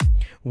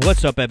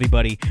What's up,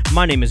 everybody?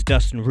 My name is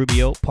Dustin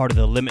Rubio, part of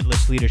the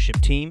Limitless Leadership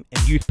team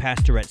and youth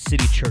pastor at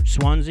City Church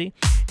Swansea,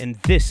 and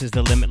this is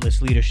the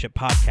Limitless Leadership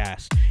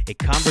Podcast, a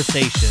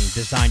conversation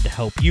designed to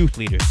help youth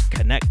leaders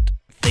connect,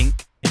 think,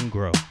 and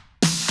grow.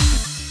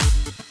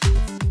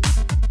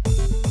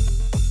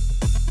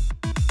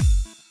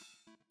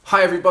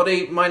 Hi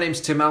everybody, my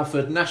name's Tim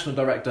Alford, National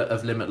Director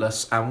of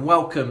Limitless, and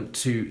welcome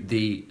to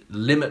the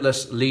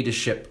Limitless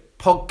Leadership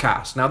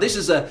Podcast. Now this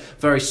is a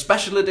very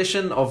special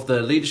edition of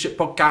the Leadership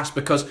Podcast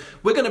because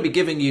we're going to be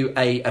giving you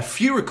a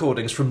few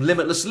recordings from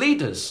Limitless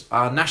Leaders,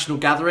 our national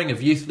gathering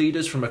of youth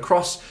leaders from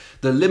across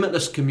the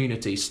Limitless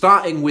community,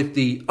 starting with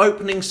the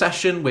opening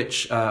session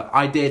which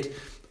I did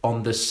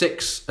on the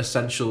 6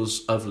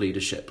 essentials of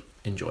leadership.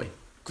 Enjoy.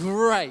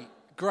 Great.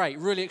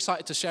 Really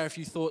excited to share a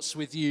few thoughts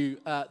with you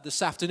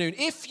this afternoon.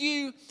 If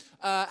you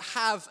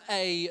have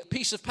a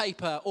piece of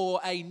paper or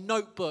a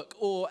notebook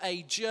or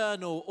a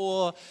journal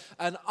or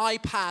an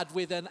iPad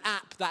with an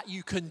app that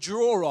you can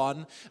draw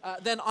on,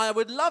 then I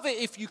would love it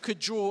if you could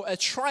draw a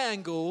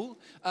triangle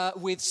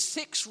with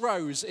 6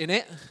 rows in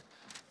it.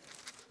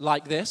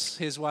 Like this.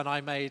 Here's one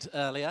I made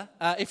earlier.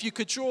 If you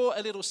could draw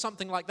a little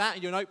something like that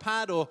in your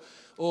notepad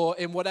or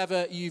in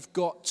whatever you've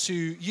got to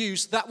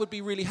use, that would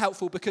be really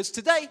helpful, because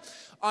today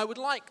I would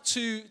like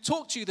to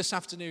talk to you this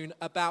afternoon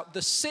about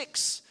the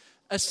 6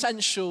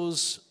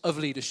 essentials of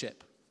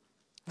leadership.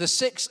 The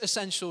 6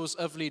 essentials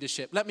of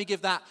leadership. Let me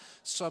give that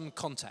some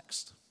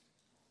context.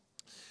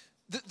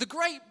 The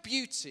great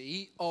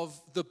beauty of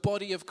the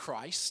body of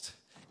Christ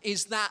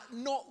is that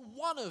not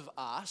one of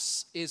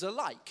us is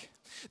alike.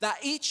 That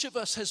each of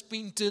us has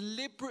been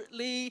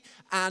deliberately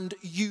and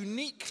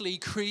uniquely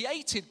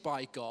created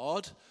by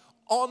God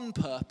on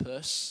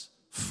purpose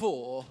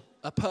for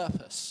a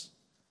purpose.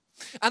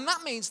 And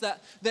that means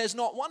that there's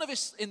not one of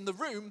us in the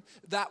room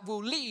that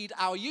will lead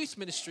our youth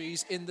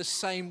ministries in the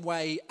same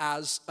way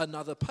as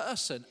another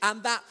person.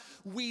 And that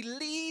we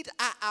lead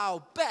at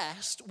our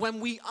best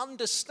when we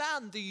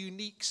understand the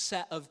unique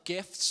set of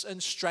gifts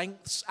and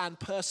strengths and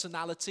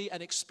personality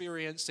and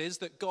experiences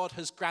that God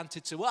has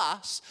granted to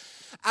us.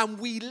 And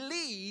we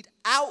lead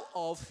out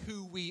of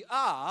who we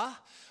are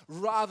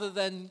rather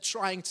than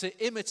trying to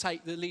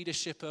imitate the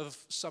leadership of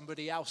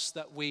somebody else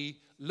that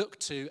we look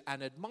to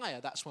and admire.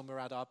 That's when we're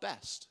at our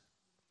best.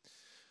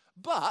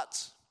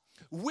 But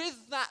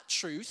with that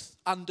truth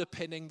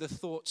underpinning the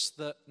thoughts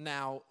that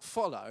now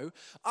follow,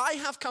 I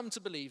have come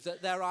to believe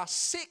that there are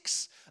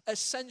 6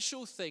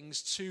 essential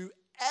things to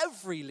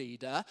every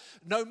leader,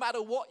 no matter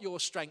what your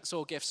strengths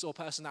or gifts or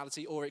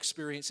personality or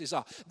experiences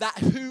are, that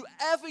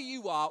whoever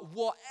you are,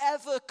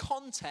 whatever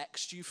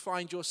context you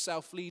find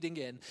yourself leading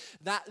in,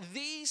 that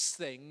these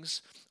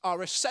things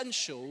are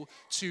essential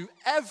to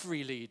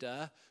every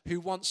leader who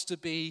wants to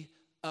be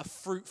a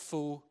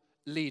fruitful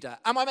leader.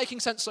 Am I making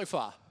sense so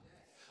far?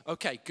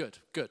 Okay, good.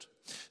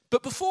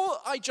 But before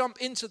I jump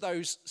into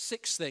those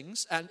 6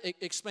 things and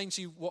explain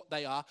to you what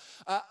they are,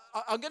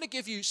 I'm going to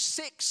give you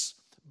 6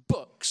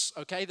 books,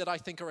 okay, that I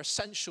think are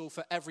essential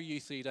for every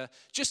youth leader,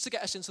 just to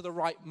get us into the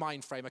right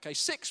mind frame, okay?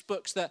 6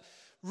 books that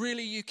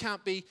really you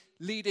can't be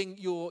leading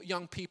your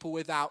young people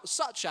without,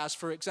 such as,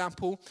 for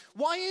example,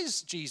 Why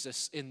is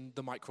Jesus in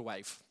the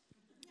Microwave?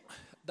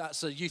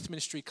 That's a youth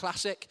ministry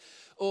classic.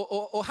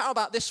 Or how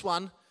about this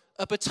one,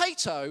 A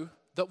Potato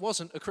That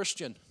Wasn't a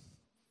Christian?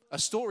 A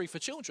story for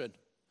children.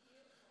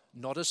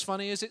 Not as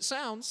funny as it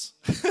sounds.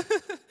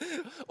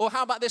 Or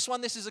how about this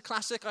one? This is a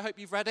classic. I hope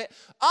you've read it.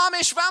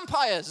 Amish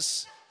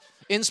Vampires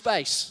in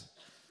Space.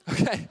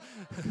 Okay.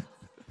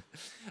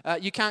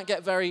 You can't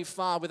get very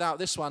far without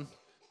this one.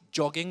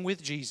 Jogging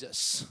with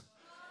Jesus.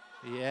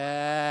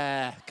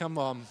 Yeah. Come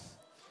on.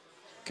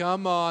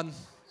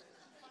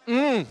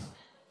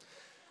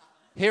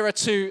 Here are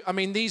 2. I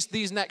mean,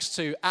 these next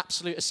 2,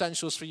 absolute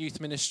essentials for youth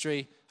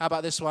ministry. How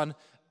about this one?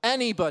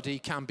 Anybody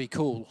can be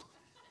cool.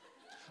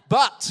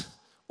 But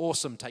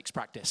awesome takes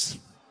practice.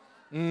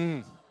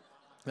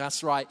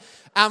 That's right.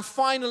 And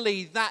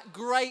finally, that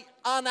great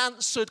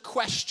unanswered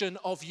question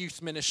of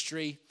youth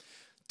ministry.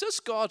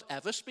 Does God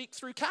ever speak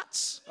through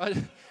cats? I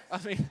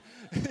mean,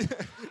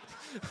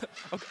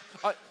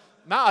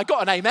 I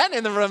got an amen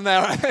in the room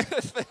there.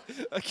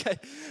 Okay,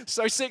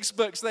 so 6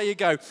 books, there you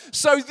go.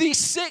 So the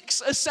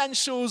 6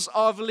 essentials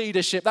of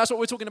leadership, that's what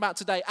we're talking about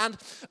today. And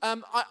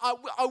I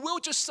will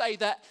just say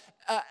that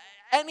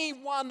any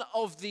one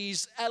of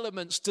these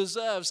elements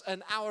deserves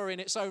an hour in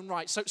its own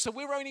right. So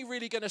we're only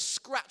really going to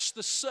scratch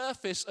the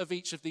surface of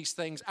each of these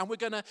things, and we're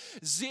going to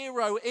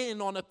zero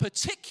in on a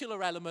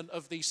particular element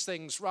of these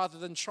things rather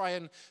than try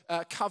and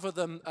cover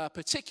them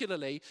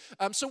particularly.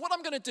 So what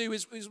I'm going to do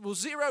is we'll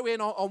zero in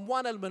on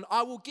one element.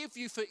 I will give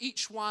you for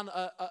each one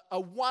a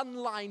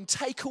one-line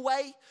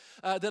takeaway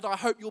that I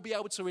hope you'll be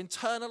able to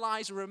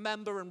internalize and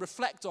remember and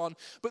reflect on.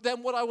 But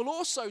then what I will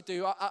also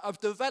do, I've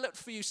developed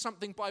for you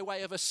something by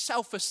way of a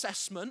self-assessment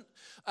assessment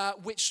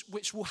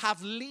which will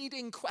have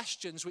leading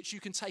questions which you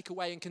can take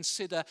away and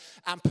consider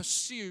and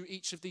pursue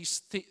each of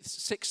these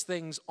 6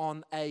 things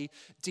on a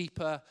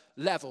deeper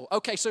level.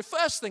 Okay, so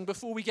first thing,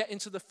 before we get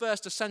into the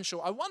first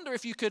essential, I wonder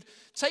if you could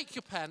take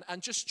your pen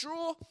and just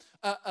draw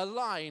a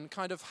line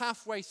kind of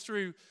halfway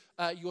through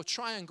your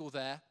triangle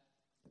there.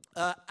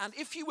 And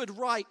if you would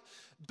write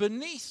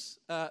beneath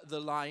the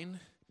line,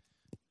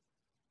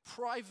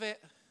 private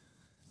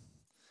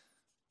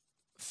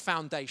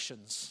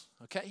foundations,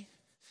 okay?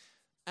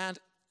 And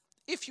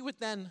if you would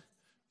then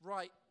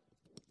write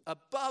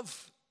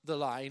above the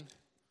line,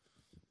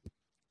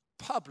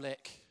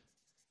 public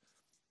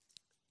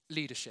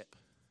leadership.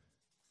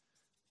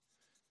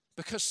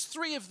 Because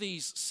 3 of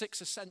these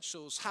 6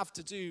 essentials have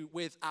to do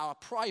with our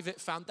private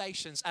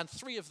foundations, and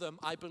 3 of them,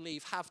 I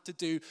believe, have to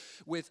do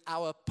with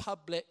our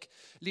public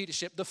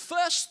leadership. The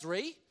first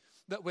 3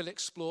 that we'll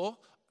explore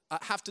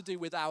have to do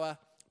with our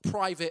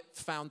private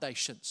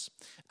foundations.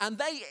 And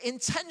they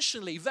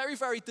intentionally, very,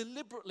 very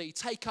deliberately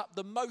take up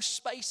the most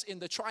space in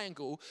the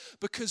triangle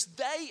because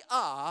they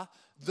are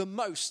the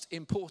most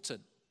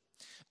important.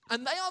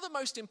 And they are the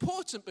most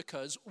important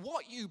because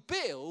what you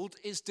build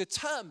is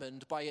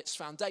determined by its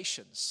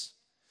foundations.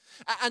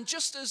 And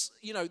just as,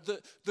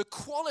 the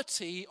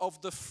quality of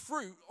the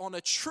fruit on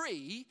a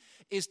tree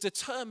is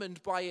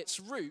determined by its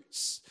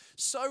roots,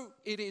 so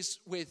it is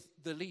with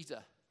the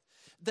leader.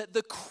 That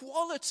the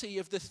quality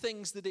of the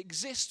things that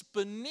exist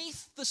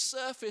beneath the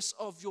surface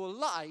of your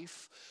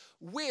life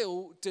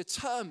will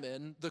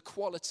determine the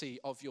quality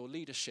of your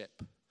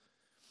leadership.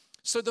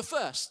 So the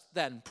first,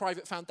 then,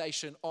 private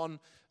foundation on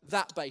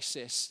that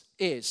basis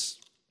is,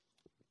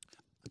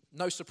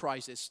 no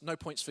surprises, no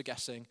points for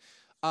guessing,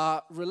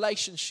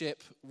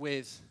 relationship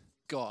with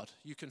God.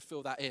 You can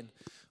fill that in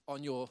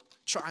on your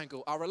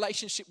triangle, our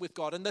relationship with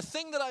God. And the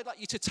thing that I'd like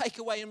you to take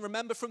away and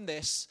remember from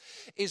this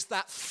is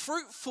that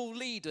fruitful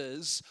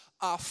leaders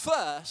are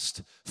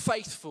first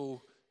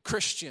faithful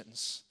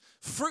Christians.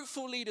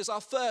 Fruitful leaders are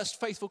first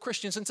faithful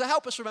Christians. And to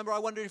help us remember, I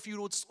wonder if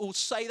you would all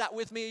say that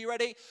with me. Are you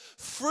ready?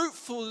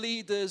 Fruitful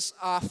leaders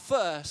are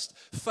first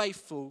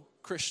faithful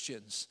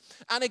Christians.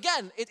 And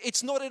again,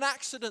 it's not an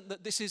accident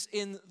that this is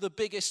in the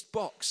biggest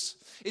box.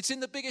 It's in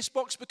the biggest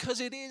box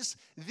because it is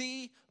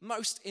the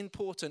most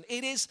important.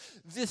 It is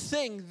the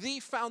thing,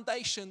 the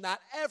foundation that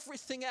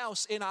everything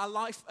else in our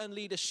life and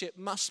leadership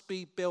must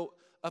be built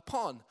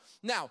upon.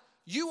 Now,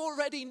 you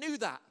already knew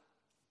that.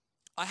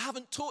 I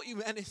haven't taught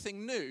you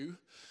anything new.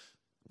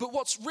 But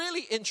what's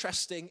really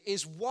interesting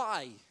is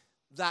why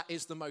that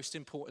is the most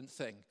important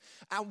thing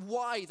and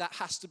why that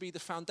has to be the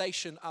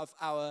foundation of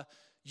our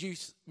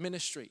youth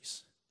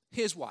ministries.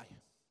 Here's why.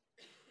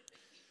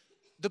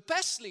 The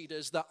best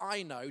leaders that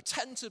I know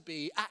tend to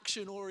be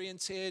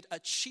action-oriented,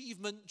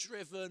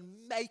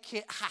 achievement-driven, make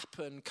it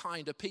happen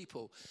kind of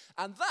people.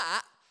 And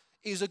that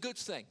is a good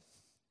thing.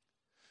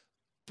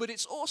 But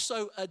it's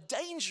also a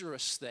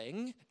dangerous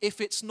thing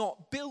if it's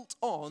not built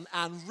on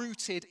and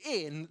rooted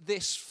in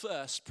this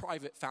first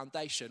private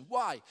foundation.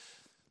 Why?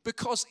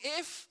 Because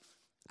if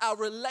our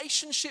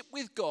relationship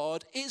with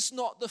God is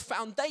not the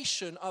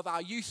foundation of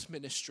our youth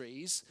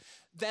ministries,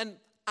 then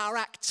our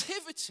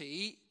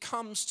activity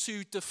comes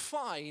to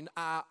define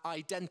our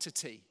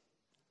identity.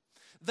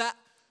 That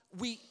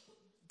we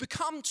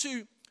become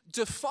to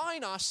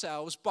define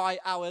ourselves by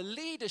our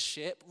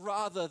leadership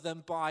rather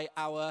than by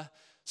our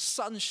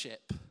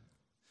sonship.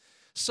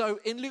 So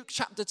in Luke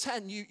chapter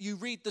 10, you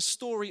read the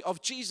story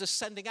of Jesus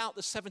sending out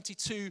the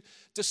 72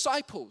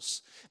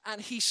 disciples.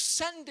 And he's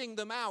sending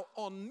them out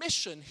on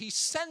mission. He's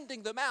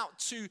sending them out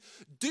to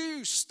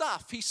do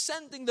stuff. He's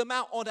sending them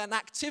out on an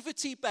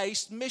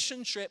activity-based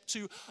mission trip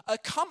to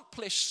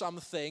accomplish some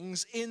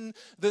things in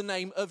the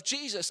name of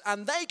Jesus.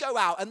 And they go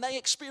out and they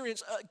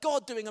experience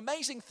God doing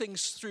amazing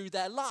things through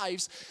their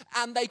lives.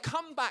 And they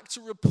come back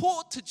to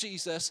report to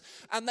Jesus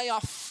and they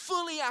are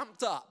fully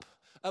amped up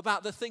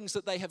about the things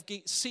that they have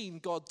seen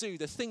God do,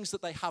 the things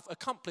that they have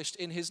accomplished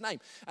in his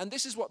name. And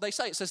this is what they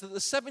say. It says that the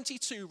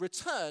 72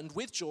 returned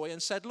with joy and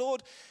said,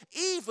 Lord,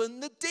 even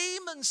the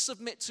demons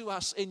submit to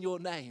us in your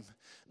name.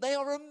 They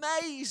are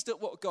amazed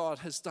at what God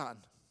has done.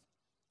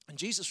 And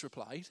Jesus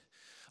replied,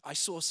 I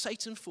saw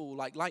Satan fall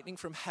like lightning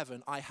from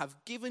heaven. I have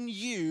given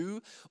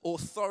you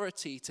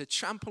authority to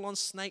trample on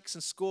snakes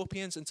and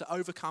scorpions and to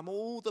overcome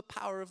all the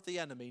power of the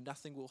enemy.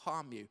 Nothing will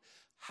harm you.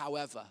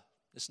 However,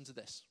 listen to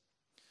this.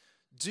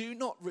 Do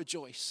not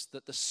rejoice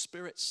that the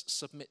spirits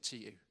submit to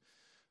you,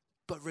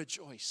 but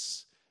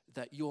rejoice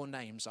that your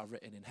names are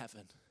written in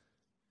heaven.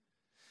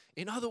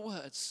 In other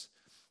words,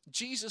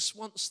 Jesus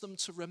wants them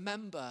to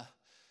remember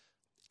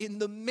in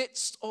the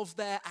midst of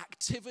their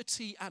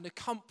activity and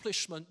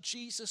accomplishment,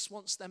 Jesus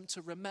wants them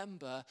to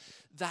remember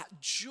that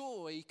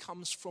joy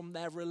comes from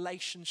their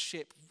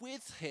relationship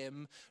with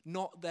him,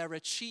 not their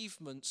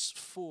achievements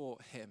for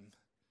him.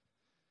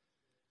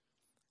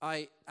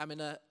 I am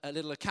in a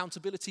little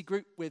accountability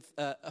group with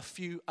a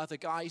few other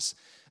guys.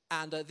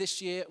 And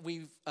this year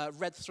we've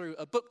read through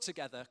a book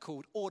together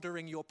called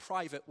Ordering Your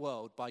Private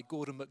World by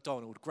Gordon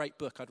MacDonald. Great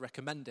book, I'd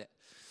recommend it.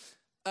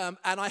 And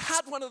I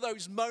had one of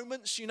those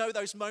moments,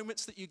 those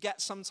moments that you get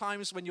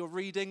sometimes when you're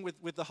reading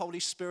with the Holy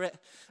Spirit.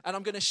 And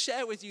I'm going to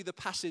share with you the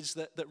passage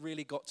that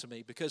really got to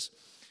me, because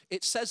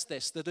it says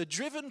this, that a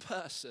driven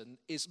person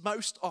is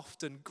most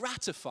often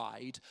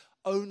gratified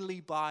only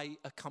by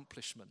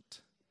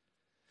accomplishment.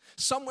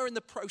 Somewhere in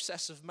the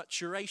process of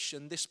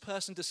maturation, this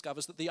person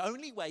discovers that the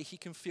only way he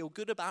can feel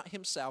good about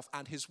himself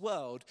and his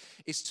world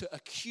is to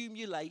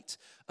accumulate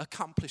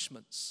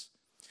accomplishments.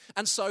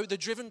 And so the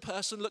driven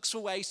person looks for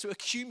ways to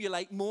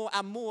accumulate more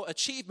and more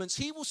achievements.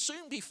 He will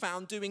soon be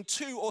found doing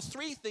 2 or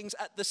 3 things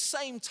at the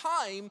same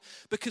time,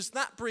 because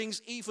that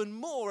brings even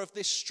more of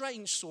this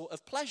strange sort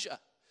of pleasure.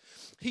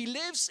 He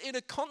lives in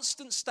a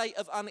constant state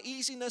of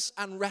uneasiness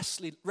and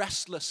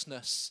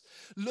restlessness,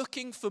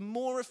 looking for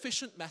more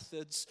efficient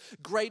methods,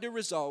 greater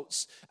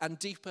results, and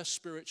deeper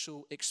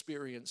spiritual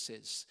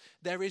experiences.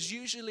 There is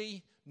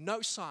usually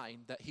no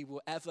sign that he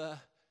will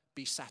ever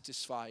be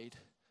satisfied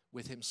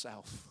with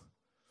himself.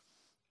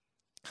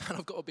 And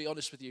I've got to be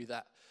honest with you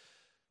that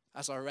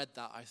as I read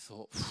that, I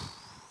thought,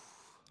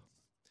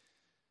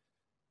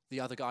 the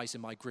other guys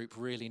in my group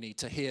really need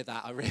to hear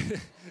that.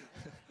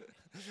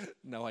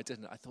 No, I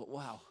didn't. I thought,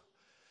 wow,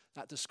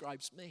 that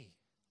describes me.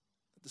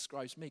 That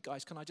describes me.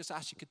 Guys, can I just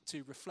ask you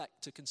to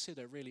reflect, to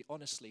consider really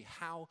honestly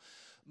how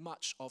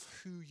much of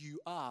who you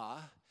are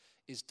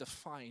is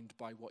defined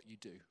by what you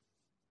do?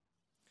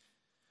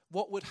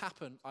 What would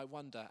happen, I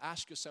wonder,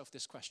 ask yourself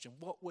this question,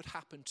 what would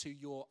happen to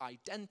your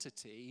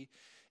identity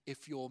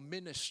if your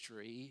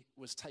ministry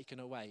was taken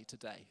away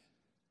today?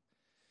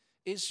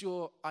 Is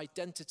your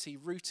identity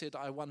rooted,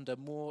 I wonder,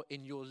 more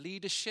in your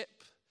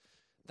leadership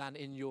than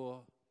in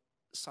your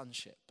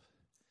sonship?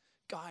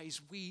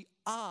 Guys, we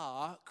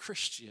are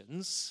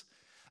Christians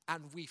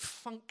and we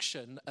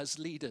function as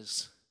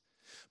leaders.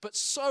 But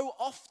so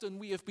often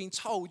we have been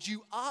told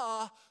you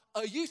are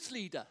a youth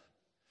leader.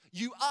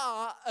 You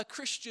are a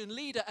Christian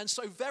leader. And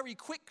so very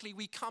quickly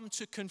we come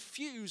to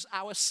confuse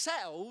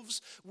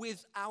ourselves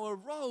with our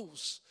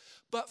roles.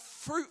 But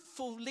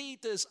fruitful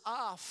leaders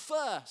are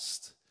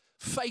first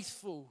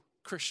faithful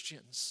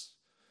Christians.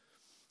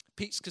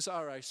 Pete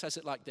Scazzaro says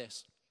it like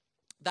this,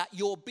 that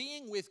your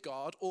being with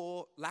God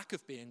or lack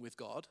of being with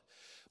God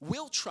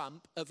will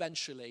trump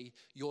eventually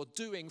your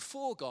doing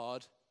for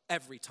God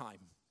every time.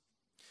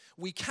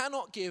 We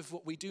cannot give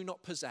what we do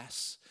not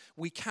possess.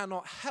 We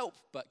cannot help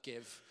but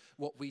give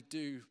what we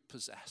do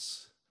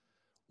possess.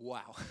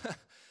 Wow.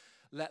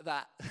 Let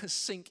that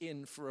sink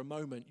in for a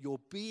moment. Your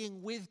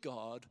being with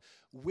God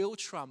will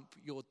trump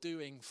your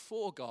doing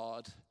for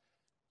God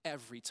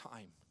every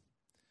time.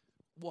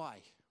 Why?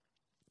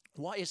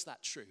 Why is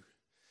that true?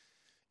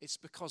 It's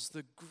because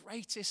the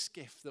greatest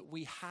gift that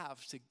we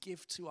have to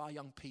give to our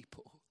young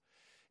people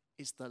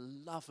is the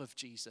love of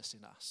Jesus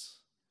in us.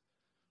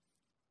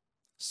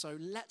 So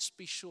let's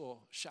be sure,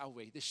 shall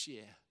we, this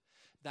year,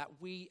 that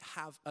we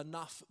have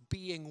enough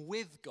being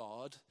with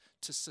God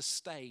to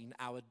sustain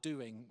our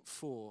doing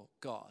for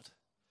God.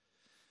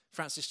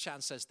 Francis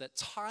Chan says that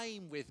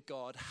time with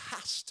God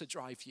has to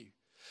drive you.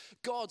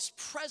 God's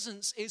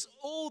presence is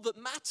all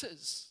that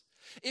matters.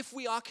 If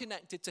we are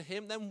connected to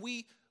him, then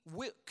we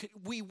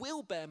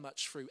will bear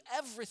much fruit.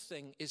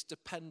 Everything is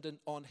dependent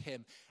on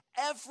him.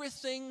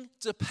 Everything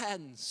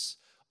depends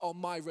on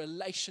my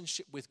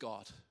relationship with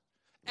God.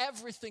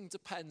 Everything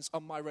depends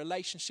on my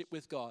relationship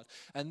with God.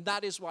 And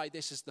that is why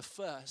this is the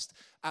first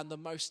and the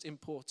most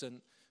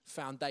important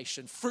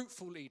foundation.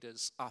 Fruitful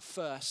leaders are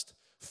first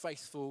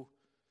faithful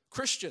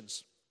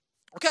Christians.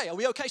 Okay, are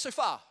we okay so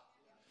far?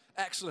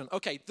 Excellent.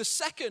 Okay, the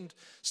second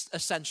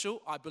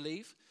essential, I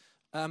believe,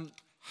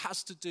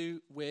 has to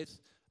do with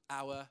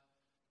our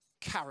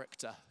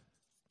character.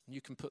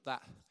 You can put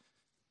that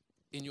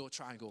in your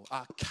triangle.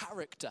 Our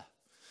character.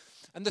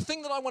 And the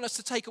thing that I want us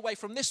to take away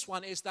from this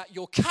one is that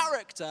your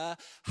character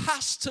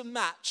has to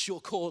match your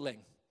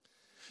calling.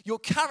 Your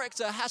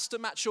character has to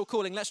match your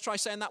calling. Let's try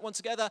saying that one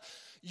together.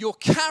 Your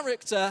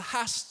character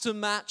has to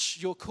match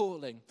your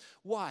calling.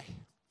 Why?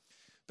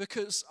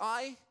 Because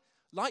I,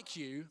 like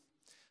you,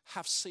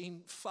 have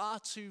seen far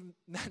too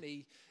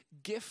many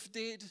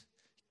gifted,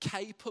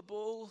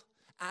 capable,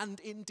 and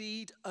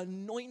indeed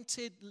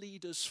anointed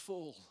leaders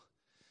fall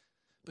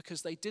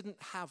because they didn't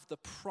have the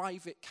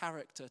private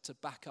character to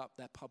back up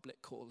their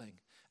public calling.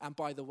 And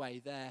by the way,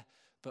 there,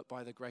 but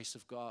by the grace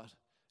of God,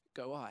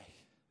 go I.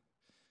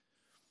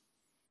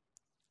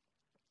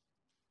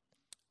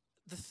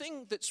 The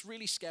thing that's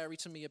really scary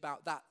to me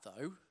about that,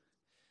 though,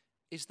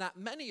 is that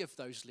many of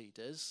those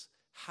leaders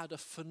had a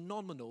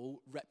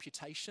phenomenal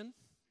reputation,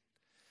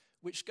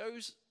 which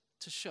goes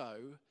to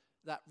show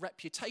that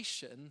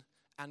reputation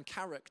and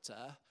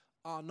character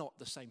are not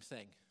the same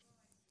thing.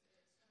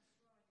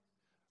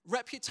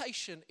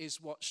 Reputation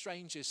is what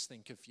strangers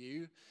think of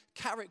you.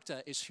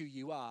 Character is who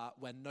you are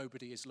when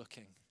nobody is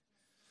looking.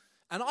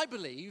 And I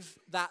believe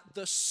that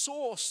the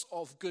source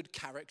of good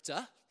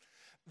character,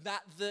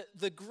 that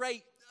the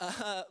great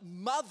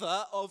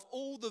mother of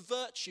all the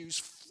virtues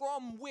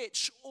from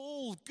which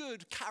all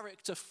good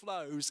character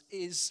flows,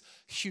 is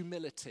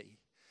humility.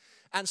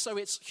 And so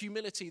it's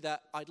humility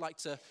that I'd like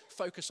to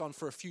focus on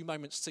for a few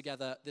moments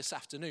together this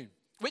afternoon,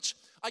 which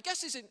I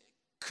guess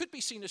could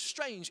be seen as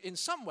strange in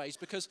some ways,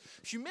 because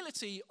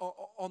humility,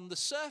 on the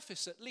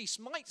surface at least,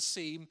 might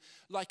seem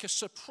like a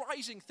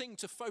surprising thing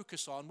to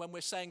focus on when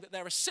we're saying that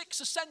there are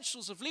 6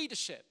 essentials of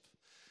leadership,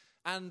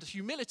 and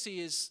humility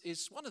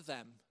is one of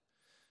them.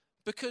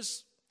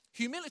 Because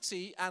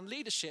humility and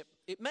leadership,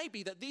 it may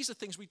be that these are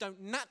things we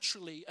don't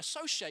naturally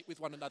associate with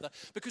one another,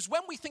 because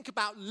when we think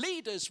about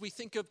leaders, we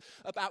think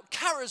about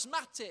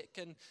charismatic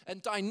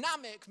and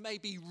dynamic,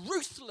 maybe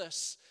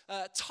ruthless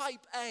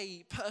type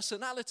A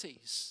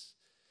personalities.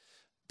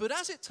 But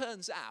as it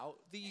turns out,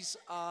 these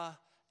are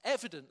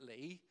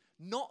evidently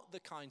not the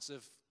kinds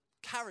of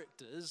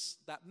characters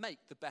that make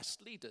the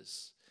best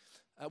leaders.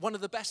 One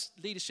of the best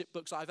leadership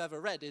books I've ever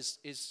read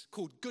is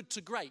called Good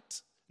to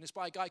Great. And it's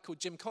by a guy called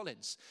Jim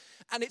Collins.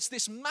 And it's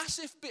this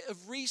massive bit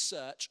of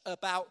research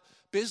about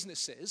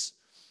businesses.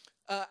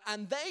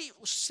 And they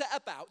set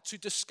about to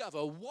discover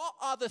what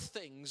are the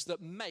things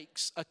that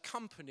makes a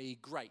company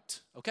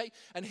great. Okay?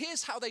 And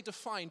here's how they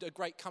defined a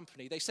great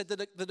company. They said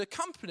that a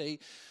company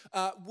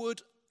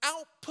would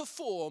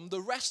outperform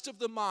the rest of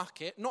the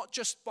market, not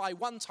just by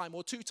 1 time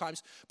or 2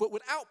 times, but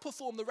would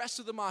outperform the rest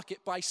of the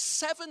market by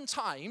 7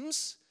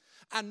 times.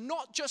 And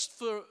not just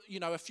for,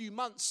 a few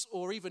months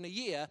or even a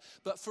year,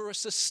 but for a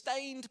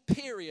sustained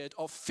period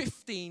of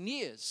 15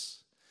 years.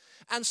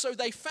 And so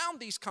they found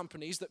these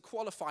companies that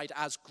qualified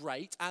as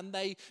great, and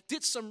they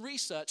did some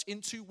research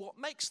into what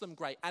makes them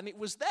great. And it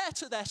was there,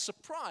 to their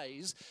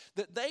surprise,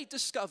 that they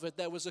discovered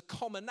there was a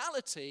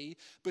commonality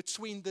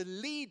between the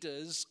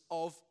leaders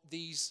of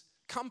these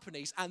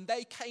companies, and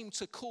they came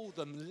to call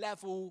them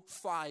level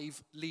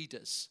 5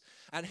 leaders.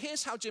 And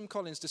here's how Jim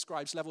Collins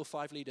describes level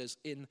 5 leaders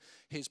in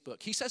his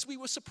book. He says, "We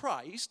were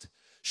surprised,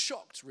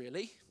 shocked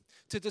really,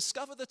 to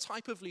discover the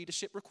type of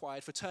leadership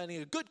required for turning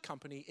a good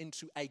company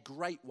into a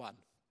great one."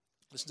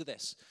 Listen to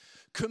this.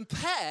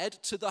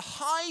 "Compared to the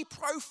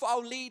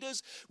high-profile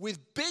leaders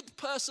with big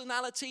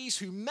personalities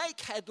who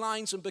make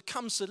headlines and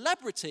become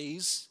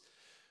celebrities,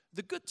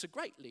 the good to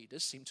great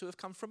leaders seem to have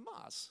come from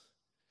Mars.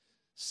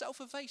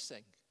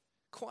 Self-effacing,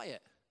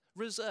 quiet,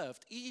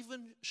 reserved,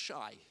 even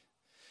shy.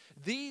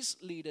 These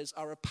leaders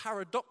are a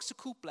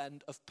paradoxical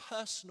blend of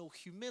personal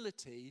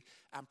humility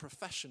and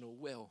professional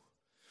will.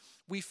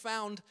 We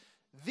found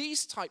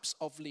these types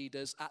of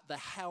leaders at the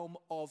helm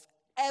of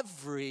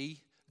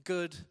every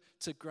good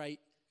to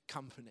great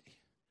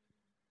company."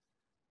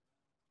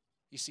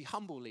 You see,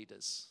 humble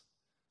leaders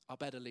are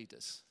better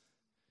leaders.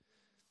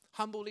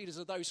 Humble leaders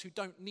are those who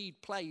don't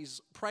need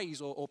praise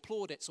or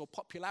plaudits or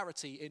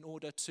popularity in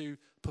order to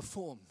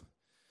perform.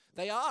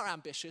 They are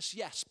ambitious,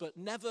 yes, but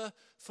never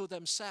for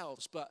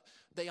themselves. But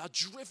they are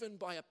driven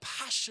by a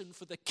passion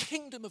for the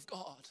kingdom of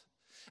God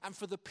and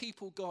for the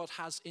people God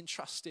has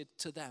entrusted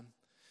to them.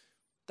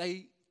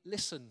 They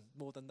listen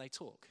more than they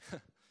talk.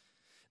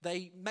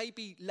 They may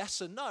be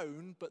lesser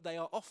known, but they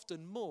are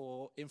often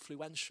more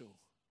influential.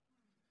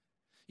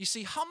 You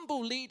see,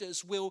 humble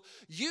leaders will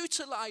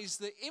utilize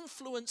the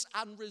influence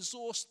and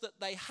resource that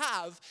they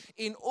have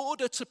in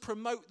order to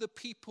promote the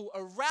people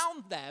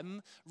around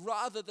them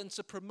rather than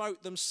to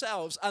promote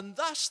themselves. And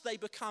thus they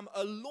become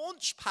a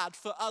launch pad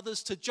for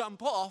others to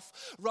jump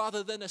off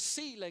rather than a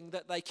ceiling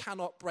that they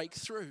cannot break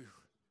through.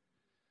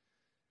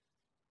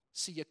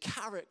 See, your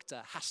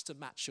character has to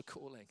match your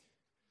calling.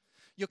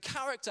 Your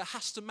character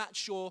has to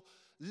match your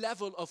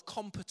level of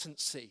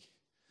competency.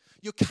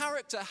 Your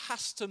character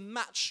has to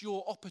match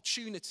your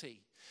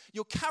opportunity.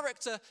 Your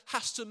character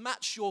has to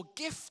match your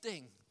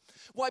gifting.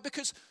 Why?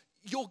 Because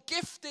your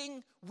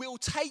gifting will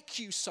take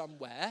you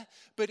somewhere,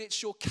 but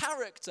it's your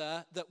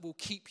character that will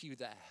keep you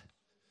there.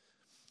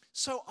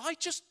 So I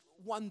just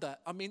wonder,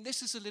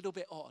 this is a little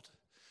bit odd,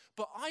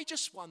 but I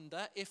just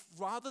wonder if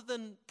rather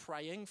than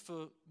praying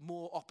for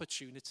more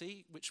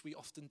opportunity, which we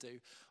often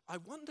do, I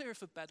wonder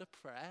if a better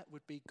prayer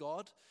would be,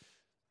 God,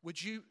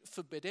 would you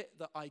forbid it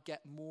that I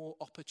get more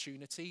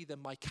opportunity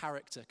than my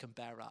character can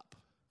bear up?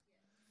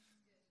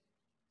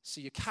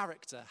 So your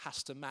character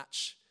has to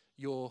match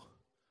your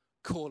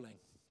calling.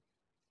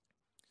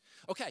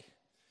 Okay,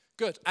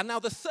 good. And now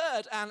the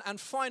third and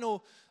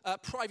final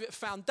private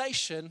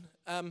foundation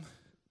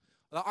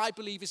that I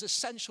believe is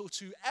essential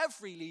to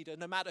every leader,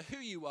 no matter who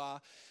you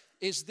are,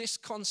 is this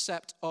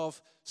concept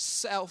of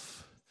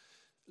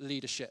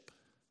self-leadership.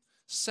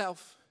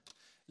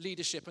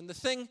 Self-leadership. And the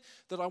thing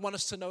that I want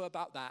us to know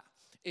about that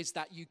is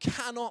that you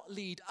cannot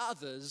lead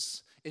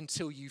others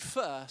until you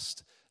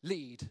first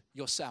lead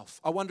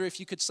yourself. I wonder if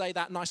you could say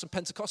that nice and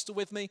Pentecostal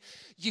with me.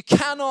 You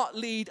cannot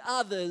lead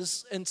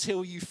others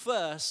until you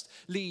first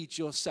lead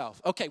yourself.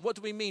 Okay, what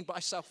do we mean by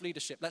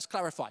self-leadership? Let's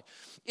clarify.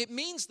 It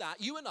means that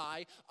you and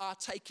I are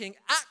taking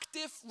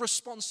active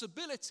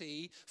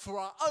responsibility for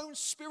our own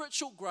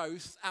spiritual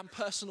growth and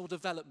personal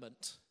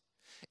development.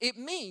 It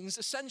means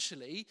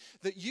essentially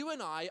that you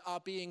and I are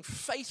being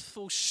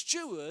faithful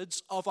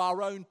stewards of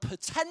our own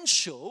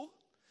potential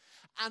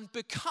and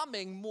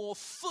becoming more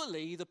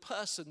fully the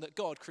person that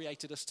God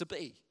created us to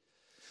be.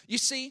 You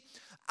see,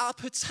 our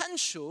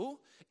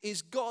potential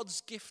is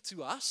God's gift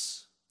to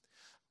us.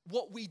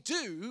 What we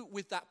do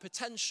with that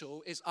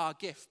potential is our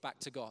gift back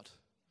to God.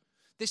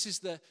 This is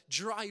the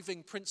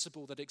driving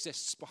principle that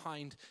exists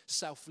behind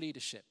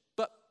self-leadership.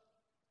 But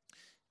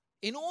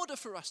in order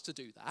for us to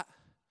do that,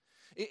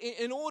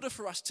 in order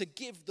for us to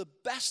give the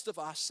best of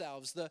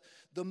ourselves,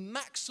 the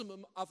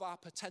maximum of our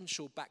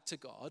potential back to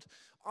God,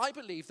 I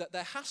believe that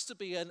there has to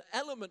be an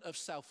element of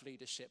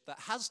self-leadership that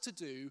has to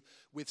do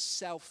with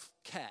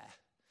self-care.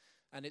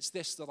 And it's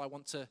this that I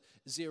want to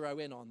zero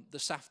in on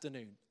this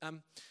afternoon.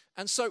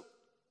 And so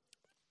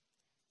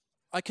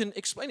I can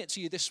explain it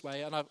to you this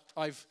way, and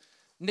I've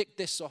nicked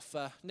this off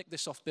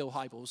Bill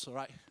Hybels, all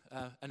right,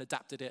 and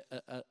adapted it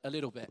a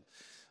little bit.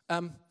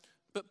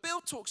 But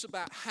Bill talks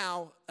about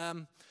how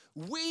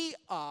we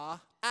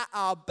are at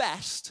our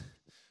best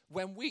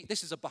when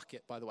this is a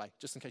bucket, by the way,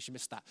 just in case you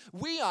missed that.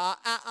 We are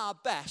at our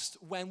best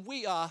when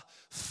we are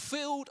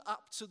filled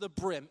up to the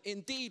brim.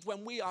 Indeed,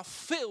 when we are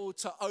filled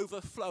to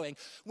overflowing.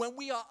 When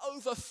we are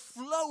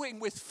overflowing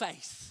with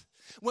faith.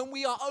 When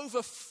we are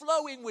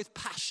overflowing with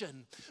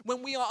passion.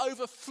 When we are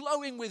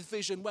overflowing with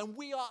vision. When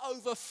we are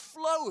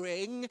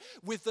overflowing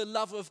with the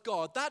love of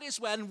God. That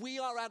is when we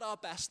are at our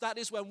best. That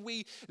is when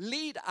we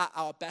lead at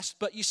our best.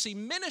 But you see,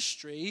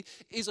 ministry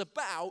is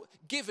about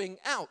giving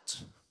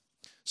out.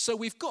 So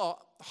we've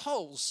got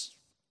holes,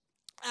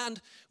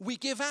 and we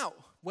give out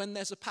when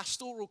there's a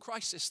pastoral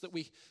crisis that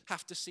we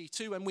have to see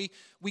to, and we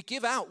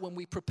give out when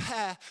we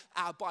prepare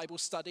our Bible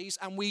studies,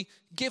 and we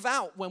give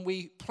out when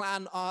we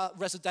plan our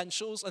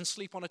residentials and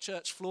sleep on a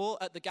church floor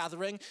at the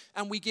gathering,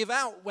 and we give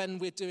out when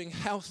we're doing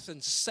health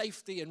and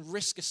safety and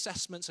risk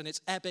assessments, and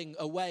it's ebbing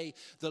away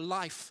the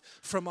life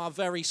from our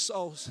very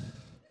souls.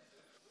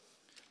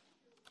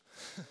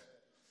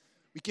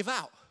 We give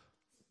out.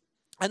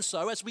 And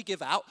so as we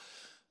give out,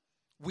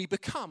 we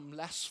become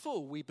less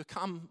full, we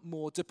become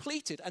more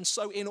depleted. And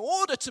so in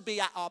order to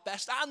be at our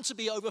best and to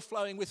be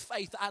overflowing with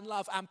faith and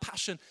love and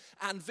passion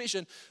and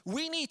vision,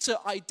 we need to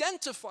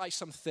identify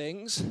some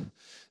things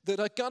that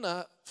are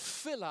gonna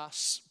fill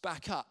us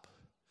back up.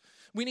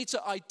 We need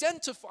to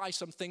identify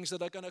some things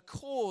that are gonna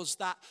cause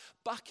that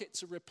bucket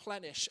to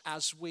replenish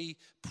as we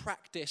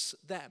practice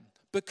them.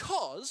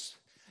 Because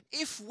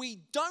if we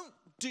don't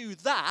do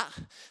that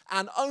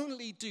and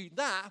only do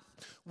that,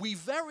 we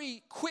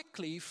very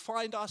quickly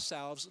find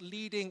ourselves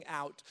leading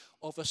out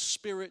of a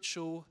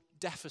spiritual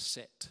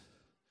deficit.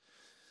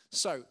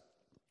 So,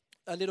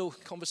 a little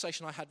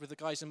conversation I had with the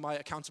guys in my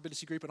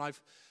accountability group, and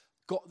I've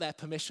got their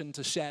permission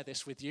to share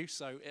this with you,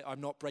 so I'm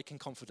not breaking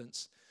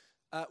confidence.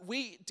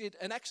 We did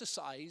an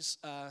exercise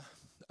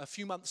a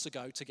few months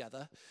ago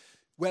together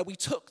where we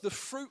took the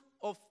fruit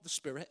of the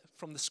Spirit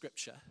from the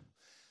Scripture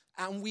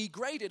and we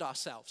graded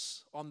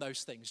ourselves on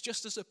those things,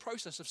 just as a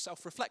process of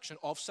self-reflection,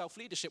 of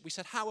self-leadership. We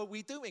said, how are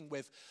we doing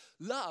with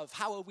love?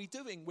 How are we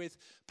doing with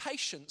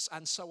patience?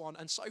 And so on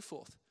and so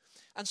forth.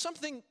 And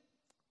something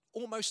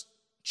almost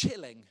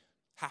chilling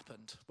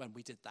happened when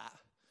we did that.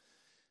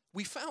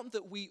 We found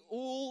that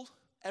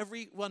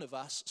every one of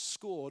us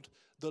scored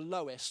the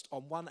lowest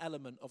on one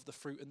element of the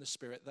fruit and the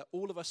Spirit, that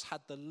all of us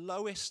had the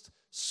lowest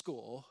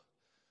score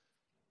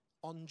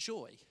on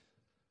joy.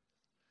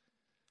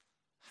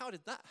 How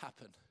did that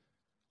happen?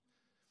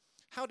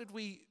 How did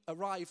we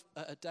arrive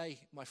at a day,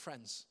 my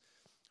friends,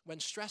 when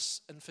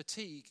stress and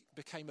fatigue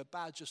became a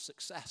badge of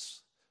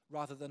success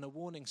rather than a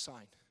warning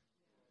sign?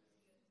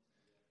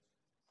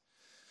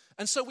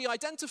 And so we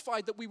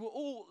identified that we were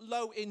all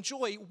low in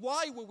joy.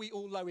 Why were we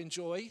all low in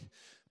joy?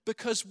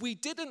 Because we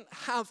didn't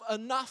have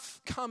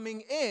enough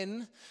coming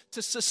in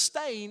to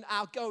sustain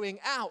our going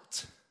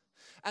out.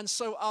 And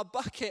so our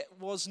bucket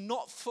was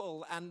not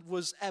full and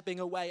was ebbing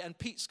away. And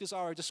Pete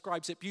Scazzaro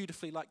describes it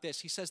beautifully like this.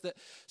 He says that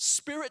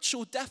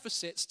spiritual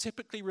deficits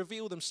typically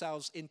reveal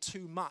themselves in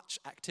too much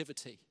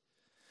activity.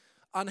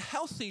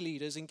 Unhealthy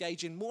leaders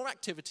engage in more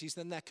activities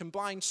than their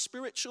combined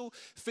spiritual,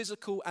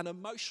 physical, and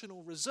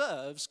emotional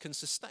reserves can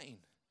sustain.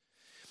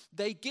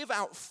 They give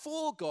out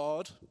for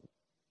God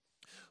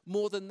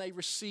more than they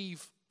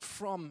receive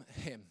from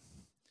Him.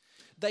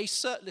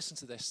 Listen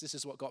to this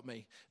is what got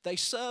me. They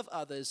serve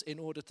others in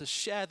order to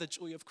share the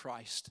joy of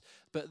Christ,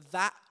 but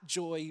that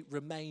joy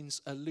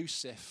remains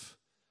elusive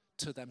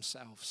to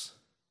themselves.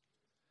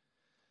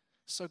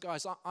 So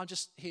guys, I'm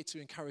just here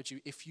to encourage you.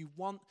 If you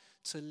want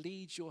to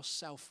lead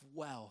yourself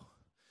well,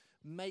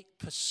 make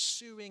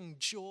pursuing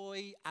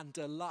joy and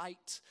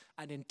delight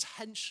an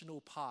intentional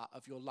part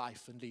of your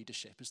life and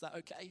leadership. Is that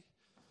okay?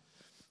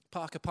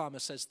 Parker Palmer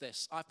says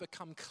this: I've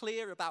become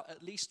clear about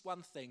at least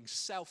one thing.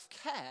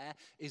 Self-care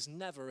is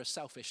never a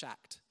selfish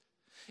act.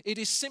 It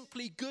is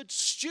simply good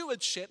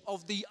stewardship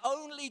of the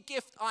only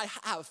gift I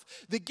have,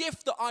 the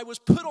gift that I was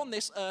put on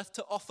this earth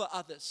to offer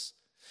others.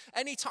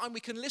 Anytime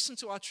we can listen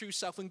to our true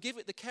self and give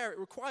it the care it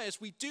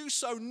requires, we do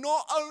so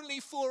not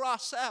only for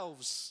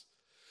ourselves,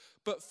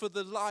 but for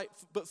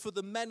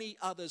the many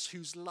others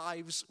whose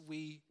lives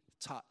we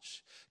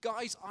touch.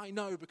 Guys, I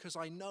know, because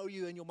I know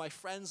you and you're my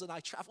friends and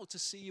I travel to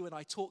see you and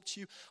I talk to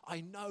you,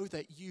 I know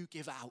that you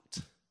give out.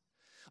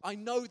 I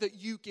know that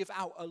you give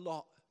out a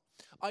lot.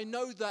 I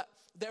know that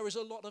there is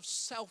a lot of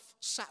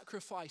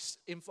self-sacrifice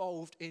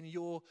involved in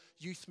your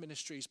youth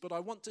ministries, but I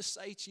want to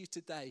say to you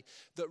today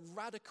that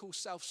radical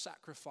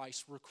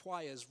self-sacrifice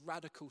requires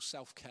radical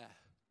self-care.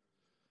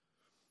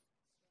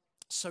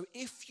 So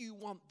if you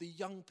want the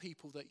young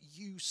people that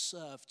you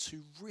serve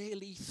to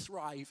really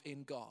thrive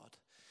in God,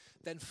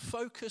 then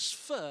focus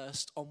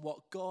first on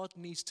what God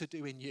needs to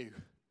do in you,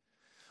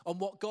 on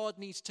what God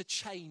needs to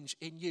change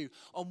in you,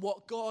 on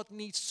what God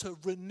needs to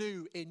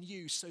renew in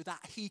you so that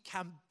he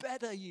can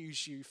better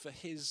use you for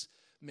his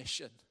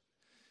mission.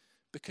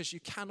 Because you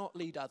cannot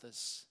lead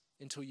others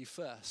until you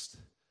first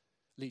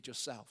lead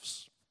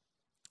yourselves.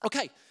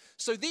 Okay,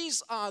 so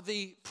these are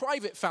the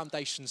private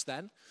foundations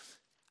then.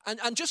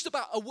 And just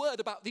about a word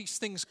about these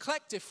things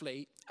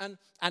collectively, and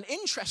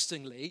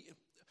interestingly,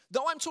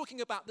 though I'm talking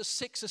about the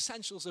 6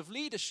 essentials of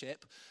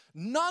leadership,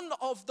 none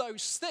of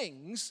those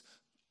things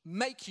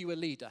make you a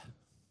leader,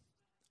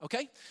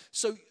 okay?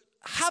 So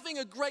having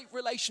a great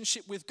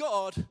relationship with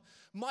God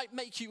might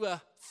make you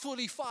a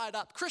fully fired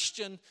up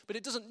Christian, but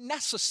it doesn't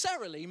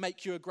necessarily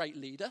make you a great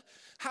leader.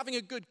 Having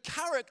a good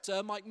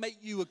character might make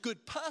you a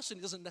good person.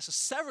 It doesn't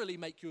necessarily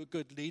make you a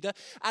good leader.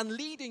 And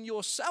leading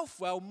yourself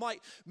well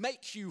might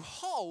make you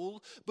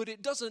whole, but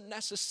it doesn't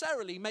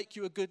necessarily make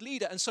you a good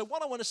leader. And so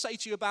what I want to say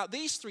to you about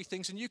these 3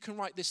 things, and you can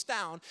write this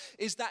down,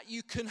 is that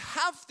you can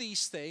have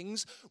these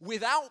things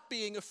without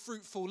being a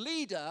fruitful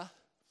leader,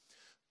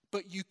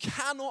 but you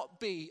cannot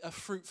be a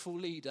fruitful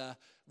leader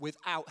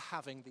without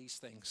having these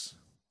things.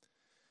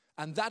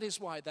 And that is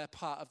why they're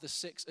part of the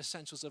 6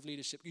 essentials of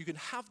leadership. You can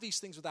have these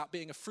things without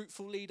being a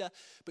fruitful leader,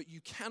 but you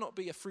cannot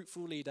be a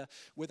fruitful leader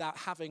without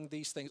having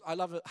these things. I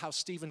love how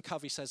Stephen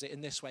Covey says it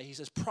in this way. He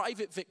says,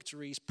 private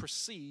victories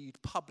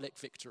precede public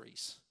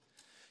victories.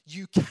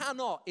 You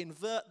cannot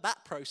invert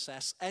that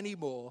process any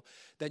more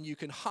than you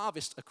can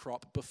harvest a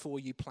crop before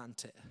you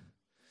plant it.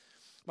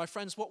 My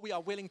friends, what we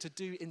are willing to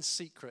do in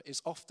secret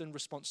is often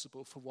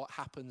responsible for what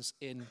happens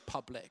in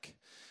public.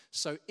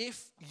 So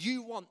if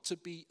you want to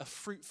be a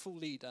fruitful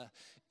leader,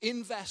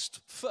 invest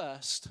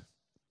first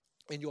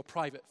in your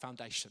private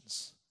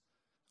foundations.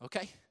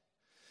 Okay?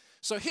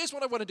 So here's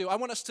what I want to do. I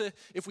want us to,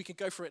 if we can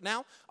go for it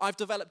now, I've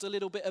developed a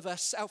little bit of a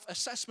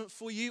self-assessment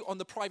for you on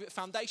the private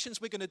foundations.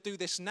 We're going to do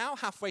this now,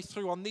 halfway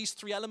through on these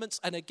 3 elements,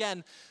 and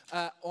again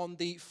on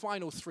the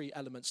final 3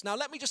 elements. Now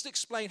let me just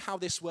explain how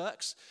this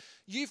works.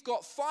 You've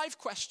got 5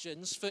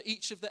 questions for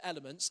each of the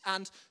elements,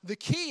 and the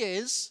key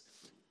is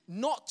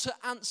not to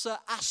answer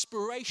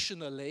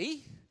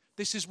aspirationally,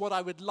 this is what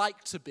I would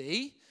like to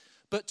be,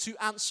 but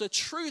to answer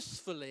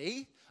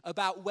truthfully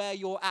about where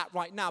you're at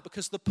right now,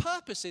 because the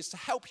purpose is to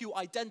help you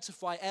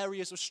identify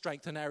areas of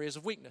strength and areas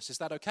of weakness. Is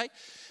that okay?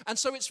 And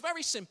so it's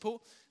very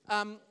simple.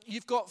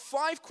 You've got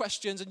 5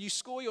 questions and you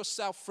score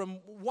yourself from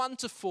 1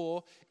 to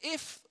 4.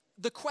 If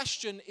the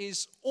question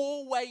is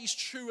always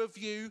true of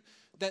you,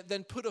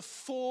 then put a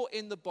 4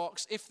 in the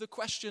box. If the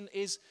question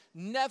is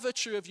never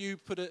true of you,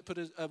 put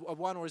a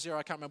 1 or a 0,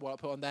 I can't remember what I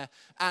put on there,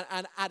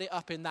 and add it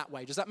up in that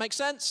way. Does that make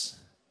sense?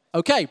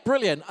 Okay,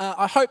 brilliant.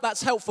 I hope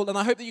that's helpful, and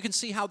I hope that you can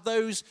see how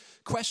those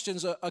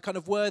questions are kind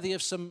of worthy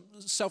of some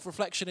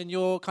self-reflection in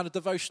your kind of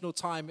devotional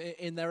time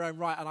in their own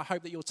right, and I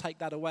hope that you'll take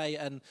that away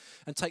and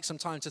take some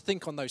time to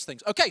think on those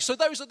things. Okay, so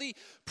those are the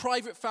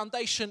private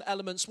foundation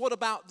elements. What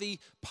about the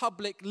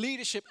public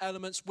leadership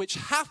elements, which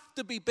have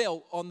to be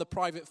built on the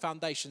private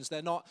foundations?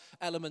 They're not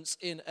elements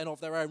in and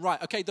of their own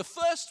right. Okay, the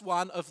first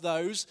one of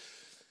those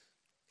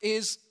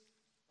is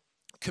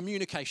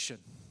communication.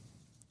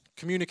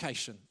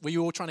 Communication. Were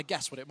you all trying to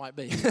guess what it might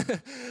be?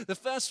 The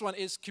first one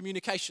is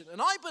communication.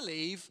 And I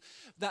believe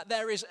that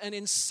there is an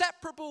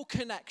inseparable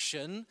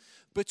connection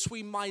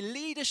between my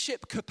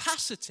leadership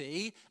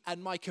capacity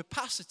and my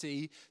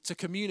capacity to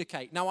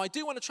communicate. Now, I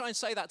do want to try and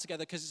say that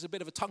together because it's a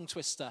bit of a tongue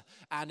twister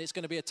and it's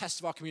going to be a test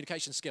of our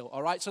communication skill,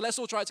 all right? So let's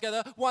all try it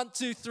together. 1,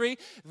 2, 3.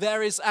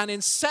 There is an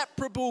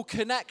inseparable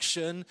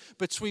connection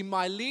between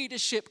my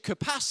leadership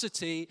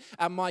capacity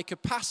and my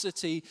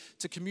capacity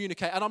to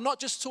communicate. And I'm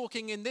not just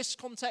talking in this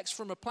context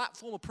from a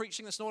platform or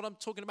preaching. That's not what I'm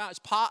talking about. It's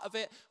part of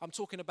it. I'm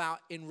talking about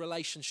in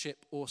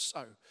relationship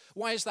also.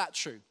 Why is that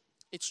true?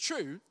 It's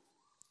true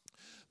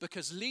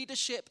because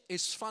leadership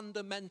is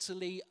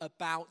fundamentally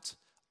about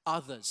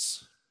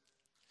others.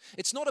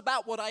 It's not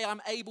about what I am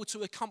able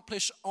to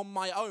accomplish on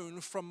my own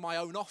from my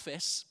own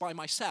office by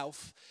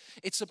myself.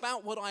 It's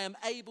about what I am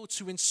able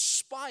to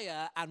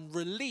inspire and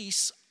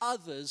release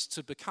others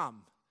to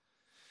become.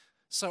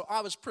 So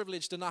I was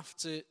privileged enough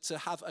to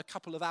have a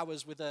couple of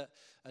hours with a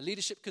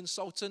leadership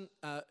consultant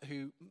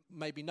who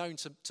may be known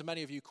to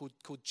many of you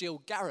called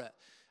Jill Garrett.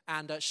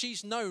 And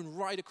she's known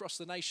right across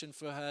the nation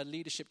for her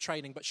leadership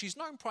training, but she's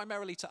known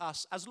primarily to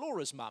us as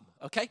Laura's mum,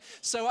 okay?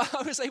 So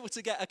I was able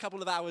to get a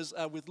couple of hours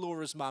with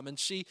Laura's mum, and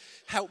she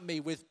helped me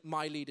with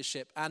my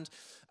leadership. And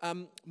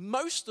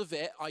most of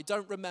it I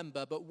don't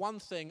remember, but one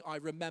thing I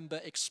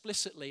remember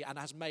explicitly and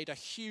has made a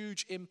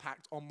huge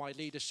impact on my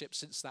leadership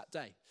since that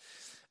day.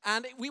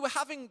 And we were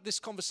having this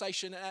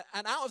conversation,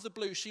 and out of the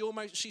blue, she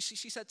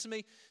said to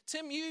me,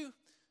 "Tim,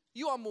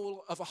 you are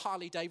more of a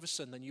Harley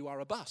Davidson than you are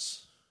a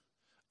bus."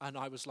 And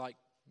I was like,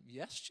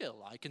 yes,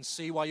 Jill, I can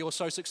see why you're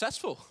so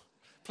successful.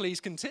 Please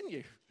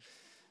continue.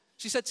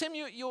 She said, Tim,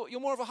 you're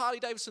more of a Harley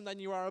Davidson than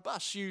you are a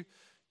bus.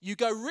 You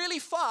go really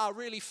far,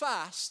 really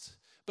fast,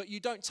 but you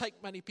don't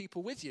take many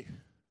people with you.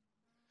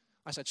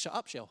 I said, shut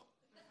up, Jill.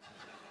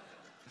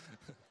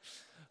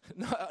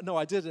 No,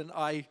 I didn't.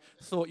 I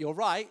thought you're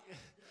right.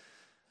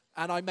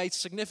 And I made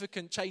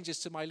significant changes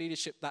to my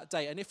leadership that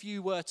day. And if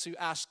you were to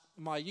ask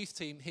my youth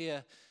team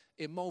here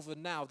in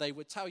Malvern now, they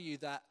would tell you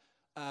that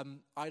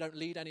I don't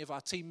lead any of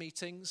our team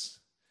meetings.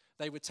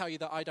 They would tell you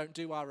that I don't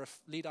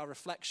lead our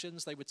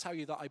reflections. They would tell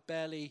you that I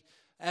barely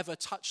ever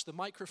touch the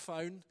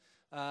microphone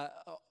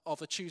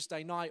of a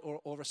Tuesday night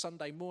or a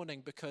Sunday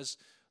morning, because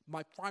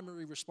my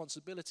primary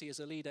responsibility as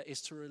a leader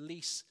is to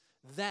release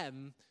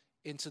them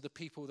into the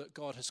people that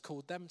God has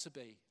called them to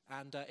be.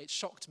 And it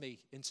shocked me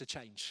into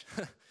change.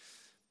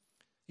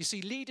 You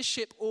see,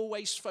 leadership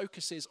always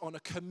focuses on a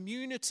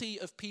community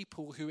of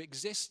people who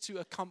exist to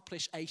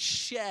accomplish a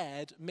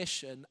shared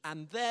mission,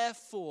 and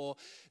therefore,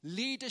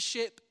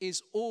 leadership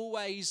is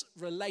always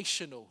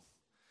relational.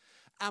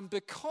 And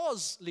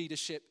because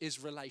leadership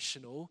is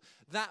relational,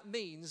 that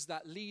means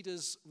that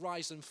leaders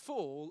rise and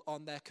fall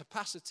on their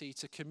capacity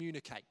to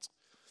communicate.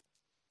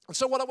 And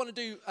so what I want to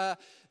do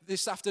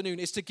this afternoon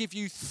is to give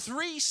you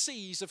 3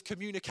 C's of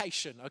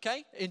communication,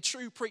 okay? In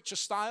true preacher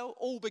style,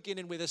 all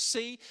beginning with a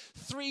C,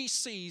 3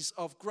 C's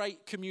of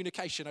great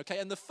communication, okay?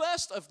 And the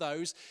first of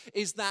those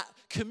is that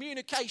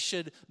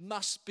communication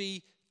must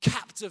be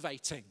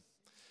captivating.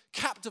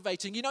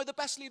 Captivating. You know, the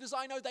best leaders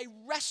I know, they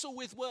wrestle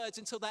with words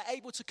until they're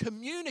able to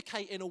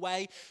communicate in a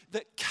way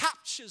that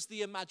captures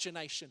the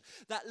imagination,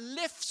 that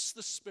lifts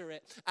the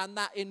spirit, and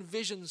that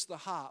envisions the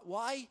heart.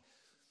 Why?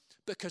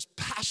 Because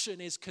passion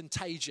is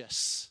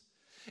contagious.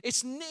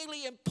 It's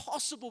nearly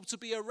impossible to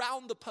be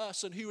around the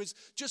person who is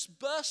just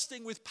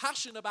bursting with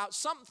passion about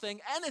something,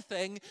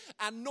 anything,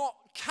 and not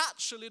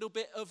catch a little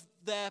bit of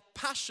their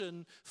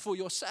passion for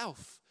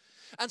yourself.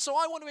 And so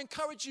I want to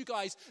encourage you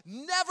guys,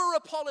 never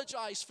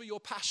apologize for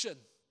your passion.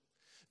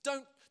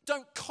 Don't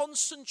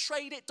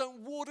concentrate it,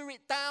 don't water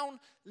it down,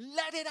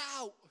 let it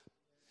out.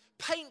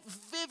 Paint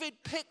vivid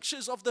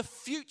pictures of the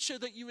future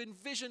that you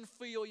envision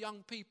for your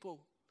young people.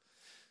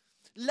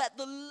 Let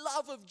the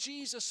love of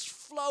Jesus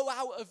flow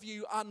out of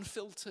you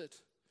unfiltered.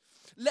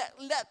 Let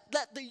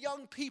the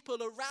young people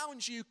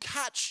around you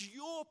catch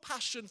your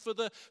passion for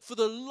the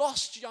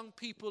lost young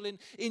people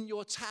in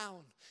your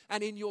town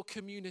and in your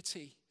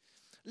community.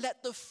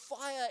 Let the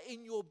fire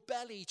in your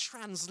belly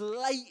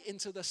translate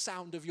into the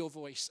sound of your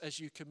voice as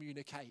you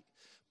communicate.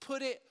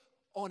 Put it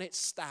on its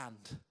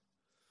stand.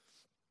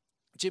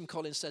 Jim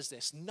Collins says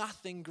this: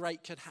 nothing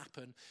great can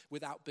happen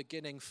without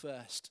beginning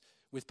first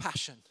with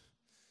passion.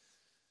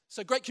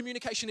 So great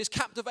communication is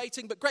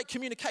captivating, but great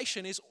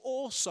communication is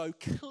also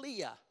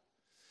clear.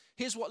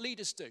 Here's what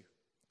leaders do.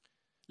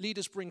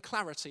 Leaders bring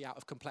clarity out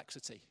of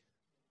complexity.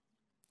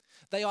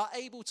 They are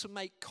able to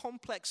make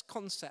complex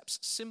concepts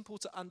simple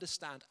to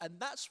understand. And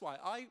that's why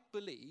I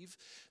believe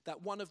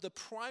that one of the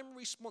primary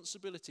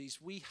responsibilities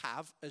we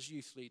have as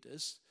youth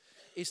leaders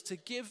is to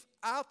give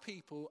our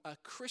people a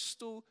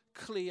crystal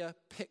clear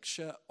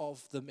picture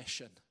of the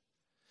mission,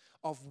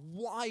 of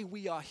why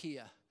we are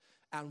here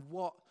and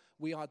what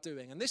we are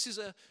doing. And this is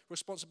a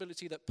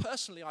responsibility that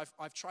personally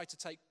I've tried to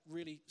take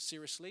really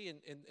seriously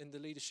in the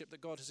leadership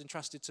that God has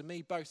entrusted to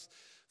me, both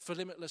for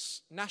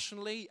Limitless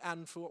nationally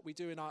and for what we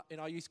do in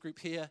our youth group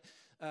here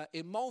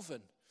in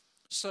Malvern.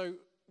 So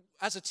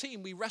as a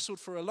team, we wrestled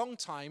for a long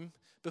time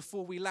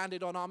before we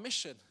landed on our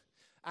mission.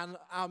 And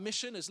our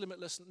mission as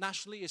Limitless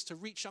nationally is to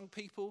reach young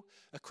people,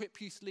 equip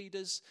youth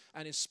leaders,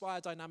 and inspire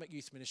dynamic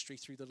youth ministry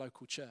through the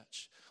local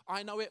church.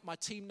 I know it, my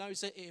team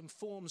knows it. It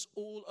informs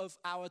all of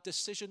our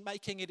decision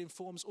making. It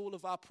informs all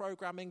of our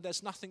programming.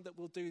 There's nothing that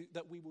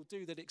we will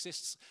do that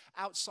exists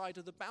outside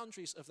of the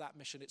boundaries of that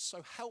mission. It's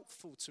so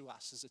helpful to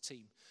us as a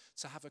team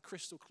to have a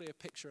crystal clear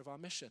picture of our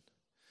mission.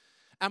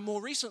 And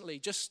more recently,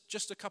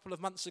 just a couple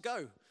of months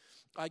ago,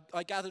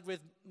 I gathered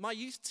with my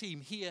youth team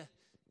here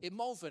in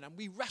Malvern, and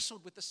we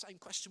wrestled with the same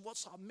question: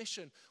 what's our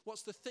mission?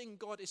 What's the thing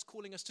God is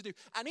calling us to do?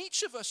 And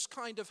each of us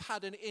kind of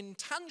had an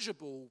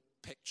intangible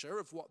picture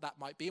of what that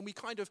might be, and we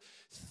kind of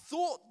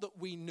thought that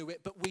we knew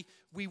it, but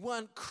we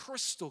weren't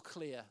crystal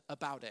clear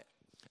about it.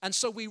 And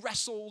so we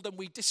wrestled and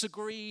we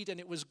disagreed, and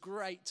it was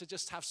great to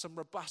just have some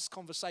robust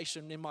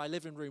conversation in my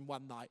living room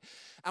one night.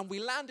 And we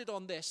landed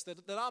on this,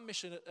 that our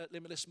mission at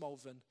Limitless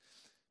Malvern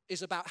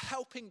is about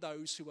helping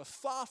those who are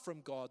far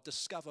from God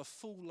discover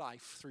full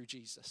life through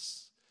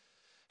Jesus.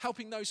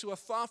 Helping those who are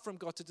far from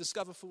God to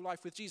discover full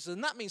life with Jesus.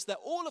 And that means that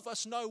all of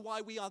us know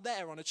why we are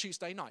there on a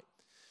Tuesday night.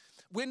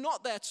 We're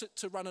not there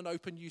to run an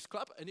open youth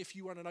club. And if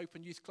you run an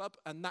open youth club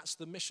and that's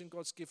the mission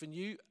God's given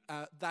you,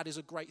 that is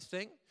a great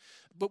thing.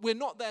 But we're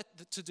not there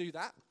to do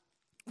that.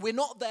 We're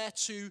not there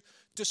to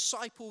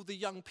disciple the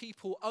young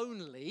people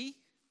only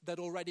that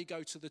already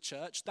go to the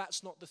church.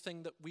 That's not the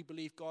thing that we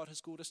believe God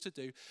has called us to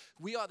do.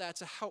 We are there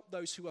to help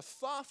those who are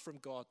far from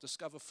God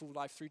discover full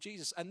life through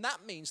Jesus. And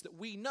that means that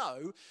we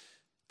know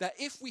that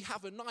if we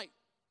have a night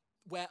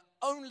where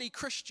only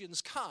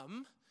Christians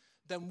come,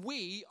 then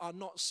we are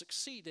not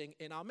succeeding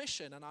in our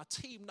mission, and our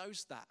team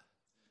knows that.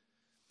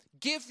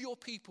 Give your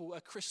people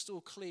a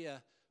crystal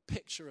clear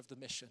picture of the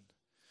mission.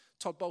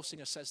 Todd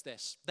Bolsinger says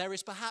this: there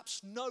is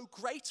perhaps no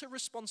greater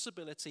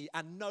responsibility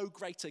and no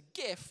greater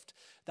gift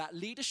that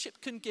leadership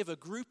can give a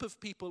group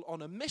of people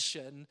on a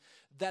mission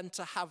than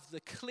to have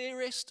the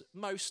clearest,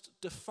 most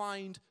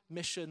defined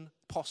mission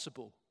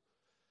possible.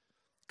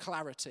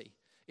 Clarity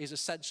is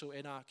essential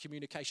in our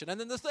communication. And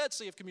then the third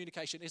C of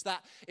communication is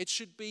that it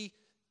should be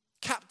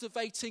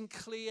captivating,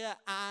 clear,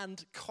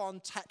 and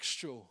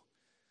contextual.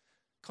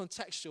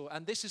 Contextual.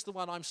 And this is the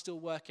one I'm still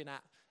working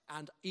at.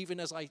 And even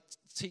as I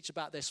teach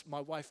about this, my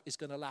wife is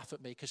going to laugh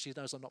at me because she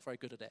knows I'm not very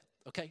good at it,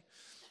 okay?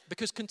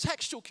 Because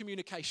contextual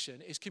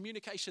communication is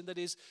communication that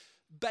is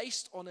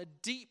based on a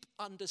deep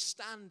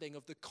understanding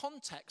of the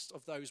context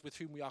of those with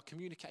whom we are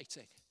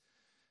communicating.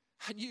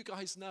 And you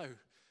guys know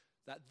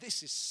that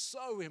this is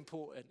so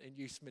important in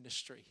youth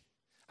ministry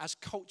as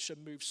culture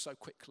moves so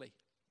quickly.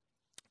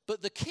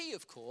 But the key,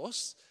 of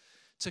course,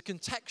 to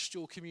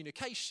contextual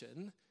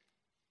communication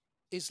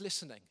is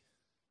listening.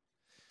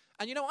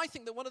 And you know, I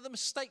think that one of the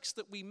mistakes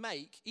that we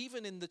make,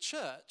 even in the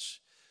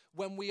church,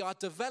 when we are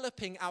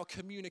developing our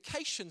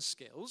communication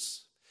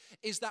skills,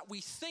 is that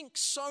we think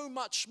so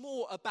much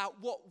more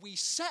about what we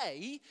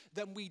say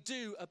than we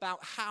do about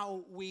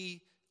how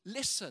we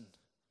listen.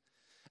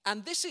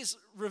 And this is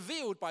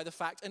revealed by the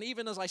fact, and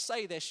even as I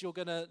say this, you're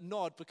going to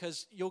nod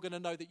because you're going to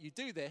know that you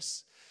do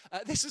this.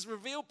 This is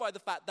revealed by the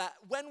fact that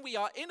when we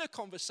are in a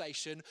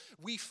conversation,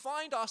 we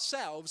find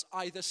ourselves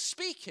either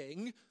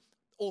speaking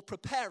or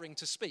preparing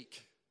to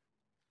speak.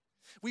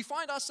 We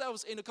find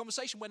ourselves in a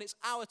conversation when it's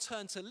our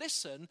turn to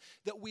listen,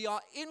 that we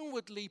are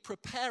inwardly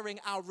preparing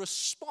our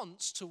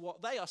response to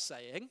what they are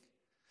saying,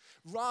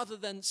 rather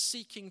than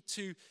seeking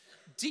to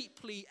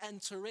deeply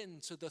enter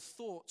into the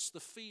thoughts, the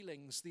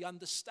feelings, the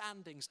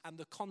understandings, and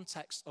the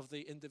context of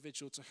the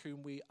individual to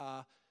whom we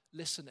are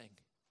listening.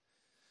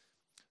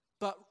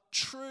 But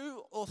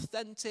true,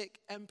 authentic,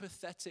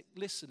 empathetic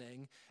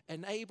listening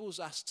enables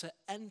us to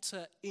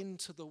enter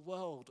into the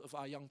world of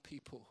our young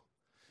people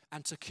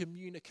and to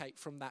communicate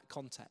from that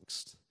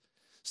context.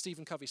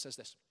 Stephen Covey says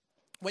this: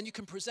 when you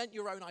can present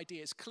your own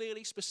ideas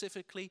clearly,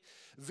 specifically,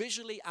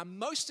 visually, and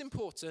most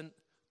important,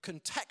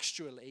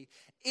 contextually,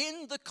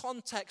 in the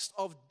context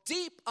of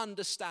deep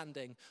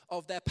understanding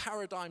of their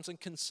paradigms and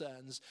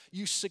concerns,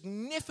 you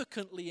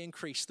significantly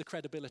increase the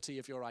credibility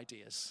of your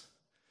ideas.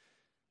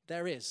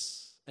 There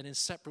is an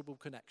inseparable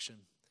connection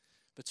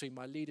between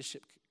my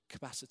leadership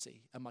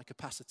capacity and my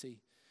capacity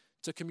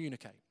to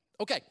communicate.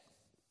 Okay.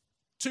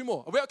 2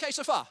 more. Are we okay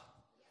so far?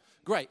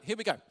 Great. Here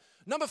we go.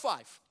 Number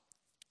 5,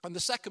 and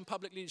the second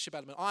public leadership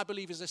element I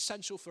believe is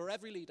essential for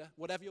every leader,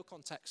 whatever your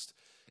context,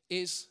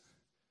 is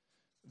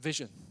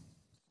vision.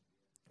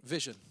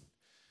 Vision.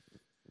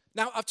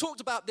 Now, I've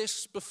talked about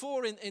this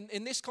before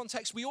in this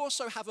context. We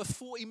also have a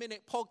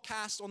 40-minute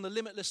podcast on the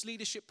Limitless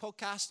Leadership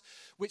podcast,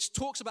 which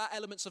talks about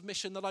elements of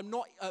mission that I'm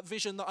not,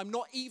 vision that I'm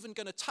not even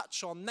going to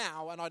touch on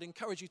now, and I'd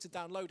encourage you to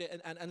download it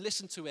and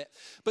listen to it.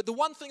 But the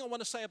one thing I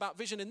want to say about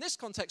vision in this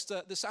context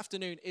this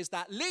afternoon is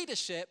that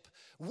leadership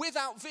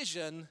without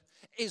vision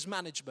is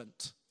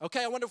management.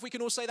 Okay, I wonder if we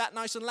can all say that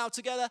nice and loud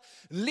together.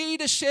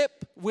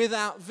 Leadership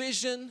without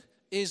vision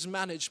is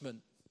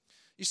management.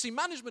 You see,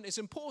 management is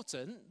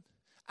important,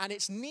 and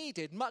it's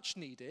needed, much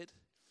needed,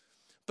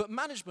 but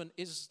management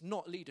is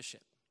not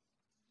leadership.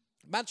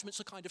 Management's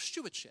a kind of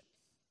stewardship.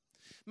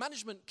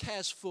 Management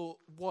cares for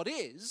what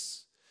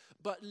is,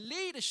 but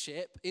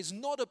leadership is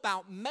not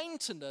about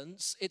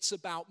maintenance, it's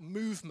about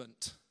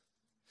movement.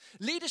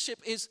 Leadership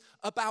is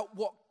about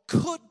what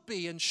could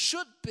be and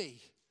should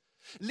be.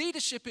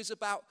 Leadership is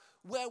about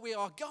where we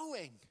are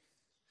going.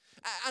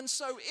 And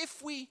so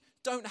if we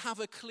don't have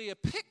a clear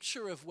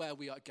picture of where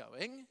we are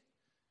going,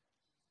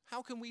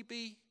 how can we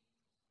be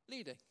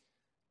leading?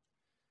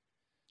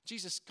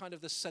 Jesus kind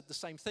of said the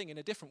same thing in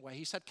a different way.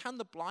 He said, can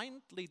the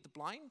blind lead the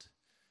blind?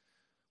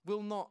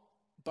 Will not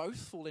both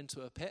fall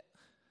into a pit?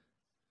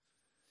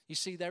 You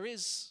see, there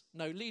is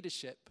no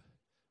leadership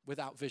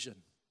without vision.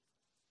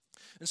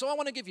 And so I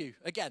want to give you,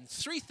 again,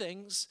 3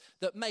 things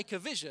that make a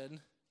vision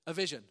a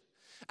vision.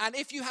 And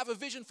if you have a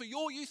vision for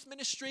your youth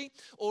ministry,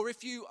 or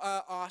if you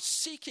are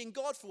seeking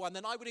God for one,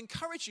 then I would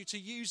encourage you to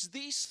use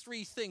these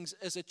 3 things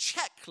as a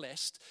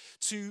checklist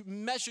to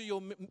measure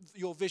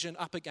your vision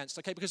up against,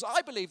 okay? Because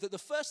I believe that the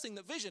first thing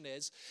that vision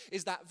is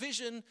that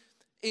vision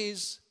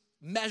is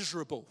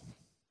measurable.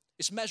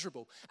 It's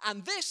measurable.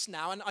 And this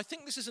now, and I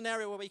think this is an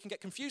area where we can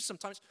get confused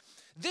sometimes,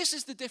 this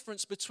is the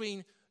difference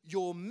between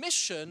your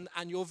mission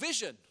and your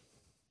vision.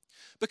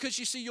 Because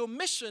you see, your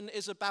mission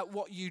is about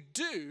what you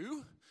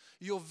do.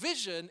 Your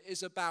vision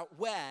is about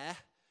where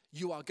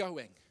you are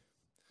going.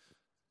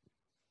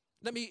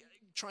 Let me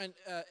try and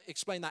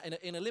explain that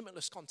in a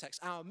limitless context.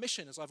 Our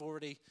mission, as I've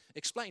already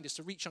explained, is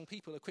to reach young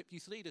people, equip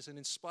youth leaders, and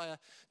inspire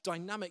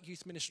dynamic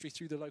youth ministry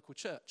through the local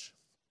church.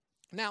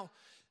 Now,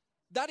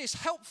 that is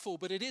helpful,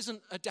 but it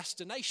isn't a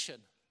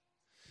destination.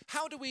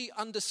 How do we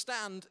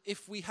understand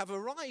if we have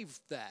arrived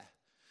there?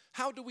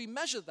 How do we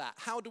measure that?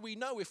 How do we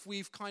know if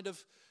we've kind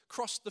of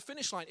crossed the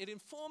finish line? It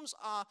informs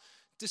our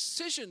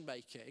decision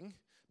making,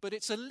 but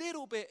it's a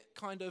little bit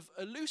kind of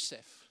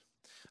elusive.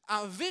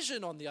 Our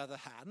vision, on the other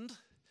hand,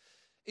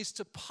 is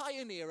to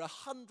pioneer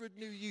 100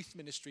 new youth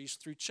ministries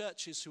through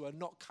churches who are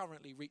not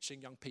currently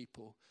reaching young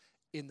people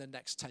in the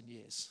next 10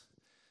 years.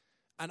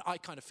 And I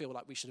kind of feel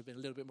like we should have been a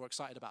little bit more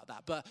excited about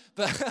that. But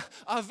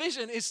our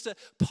vision is to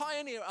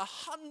pioneer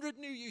 100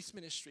 new youth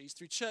ministries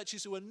through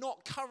churches who are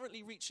not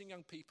currently reaching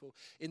young people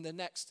in the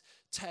next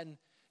 10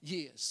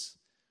 years.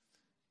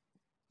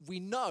 We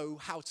know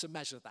how to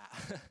measure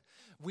that.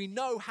 We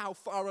know how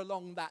far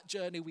along that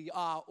journey we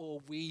are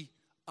or we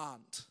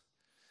aren't.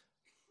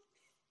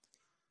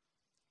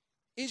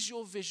 Is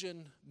your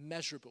vision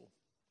measurable?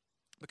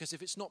 Because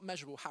if it's not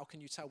measurable, how can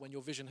you tell when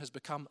your vision has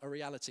become a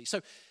reality? So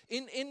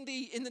in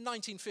the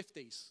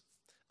 1950s,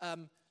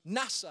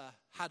 NASA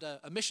had a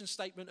mission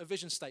statement, a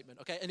vision statement,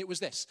 okay? And it was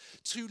this: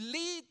 to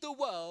lead the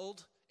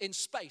world in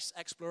space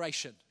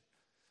exploration.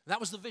 And that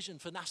was the vision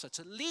for NASA,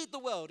 to lead the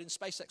world in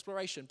space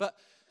exploration. But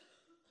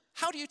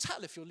how do you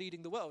tell if you're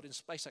leading the world in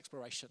space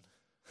exploration?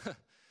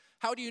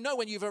 How do you know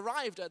when you've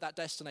arrived at that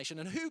destination?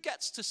 And who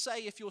gets to say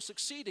if you're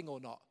succeeding or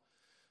not?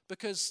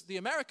 Because the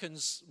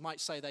Americans might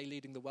say they're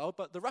leading the world,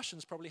 but the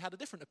Russians probably had a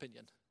different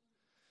opinion.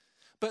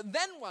 But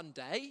then one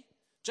day,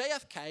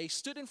 JFK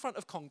stood in front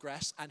of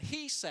Congress and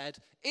he said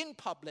in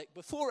public,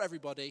 before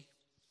everybody,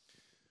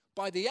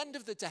 by the end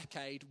of the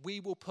decade, we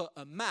will put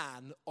a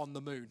man on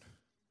the moon.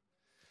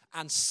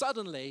 And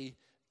suddenly,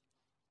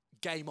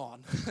 game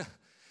on.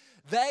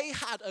 They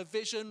had a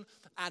vision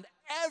and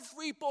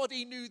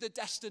everybody knew the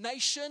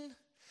destination.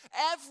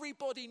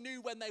 Everybody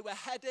knew when they were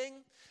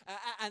heading,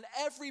 and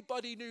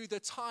everybody knew the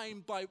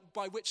time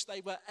by which they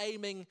were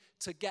aiming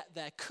to get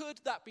there. Could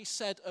that be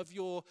said of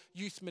your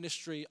youth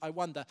ministry, I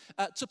wonder?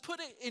 To put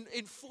it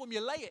in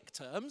formulaic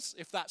terms,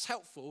 if that's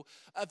helpful,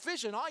 a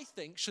vision, I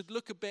think, should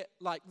look a bit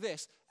like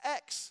this: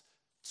 X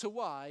to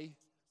Y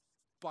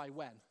by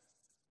when.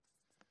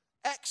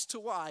 X to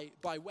Y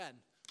by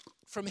when.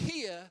 From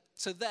here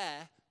to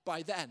there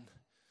by then.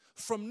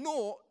 From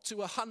 0 to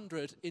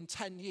 100 in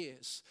 10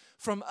 years.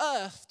 From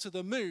Earth to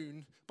the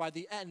moon by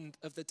the end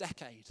of the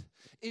decade.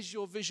 Is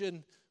your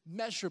vision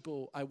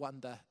measurable, I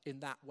wonder,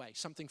 in that way?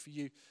 Something for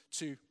you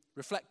to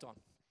reflect on.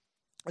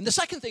 And the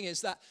second thing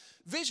is that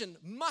vision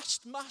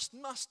must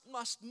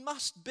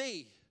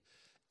be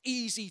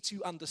easy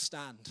to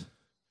understand.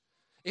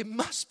 It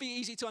must be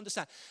easy to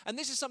understand. And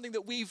this is something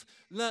that we've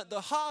learnt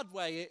the hard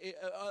way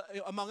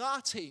among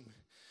our team.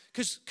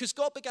 Because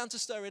God began to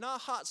stir in our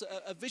hearts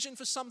a vision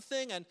for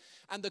something, and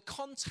the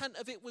content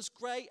of it was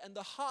great, and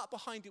the heart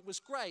behind it was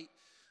great.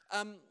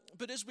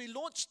 But as we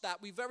launched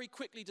that, we very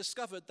quickly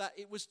discovered that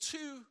it was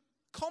too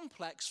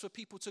complex for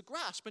people to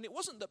grasp. And it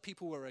wasn't that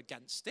people were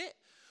against it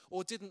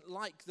or didn't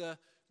like the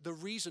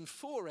reason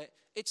for it.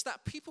 It's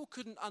that people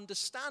couldn't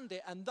understand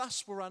it and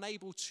thus were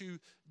unable to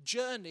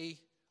journey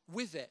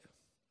with it.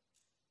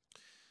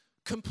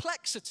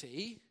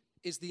 Complexity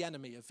is the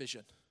enemy of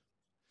vision.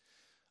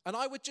 And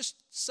I would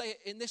just say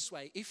it in this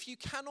way: if you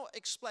cannot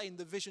explain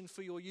the vision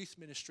for your youth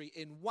ministry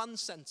in one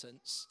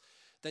sentence,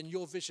 then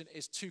your vision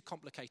is too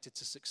complicated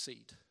to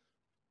succeed.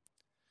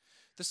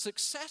 The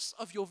success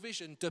of your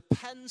vision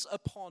depends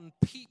upon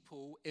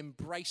people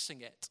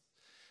embracing it.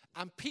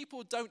 And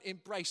people don't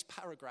embrace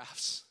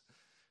paragraphs.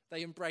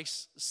 They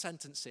embrace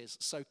sentences.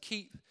 So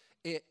keep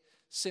it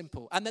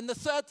simple. And then the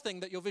third thing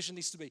that your vision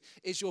needs to be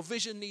is your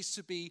vision needs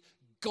to be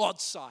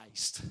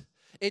God-sized.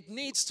 It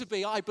needs to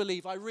be, I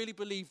really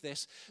believe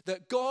this,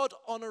 that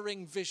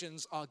God-honoring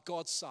visions are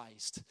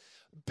God-sized.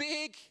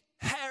 Big,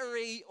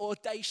 hairy,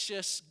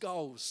 audacious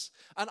goals.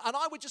 And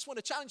I would just want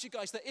to challenge you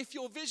guys that if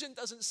your vision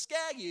doesn't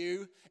scare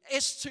you,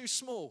 it's too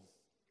small.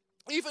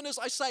 Even as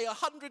I say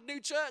 100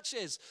 new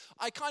churches,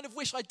 I kind of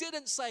wish I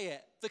didn't say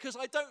it because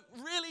I don't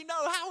really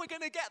know how we're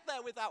going to get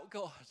there without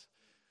God.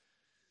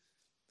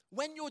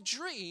 When your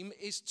dream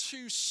is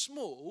too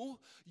small,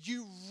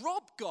 you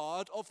rob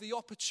God of the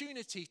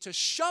opportunity to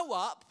show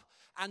up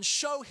and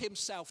show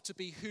himself to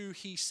be who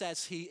he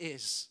says he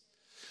is.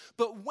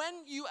 But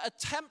when you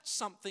attempt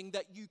something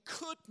that you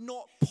could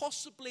not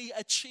possibly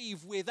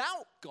achieve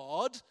without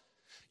God,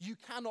 you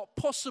cannot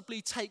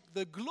possibly take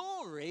the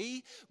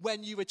glory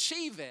when you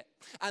achieve it.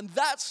 And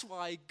that's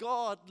why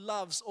God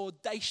loves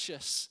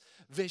audacious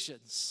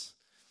visions.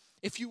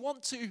 If you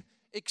want to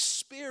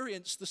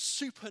experience the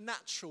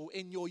supernatural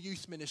in your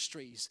youth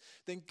ministries,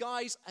 then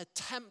guys,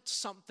 attempt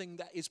something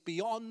that is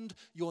beyond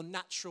your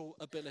natural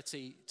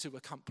ability to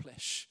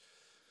accomplish.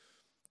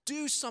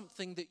 Do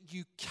something that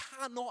you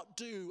cannot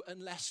do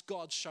unless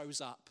God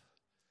shows up,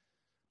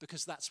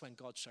 because that's when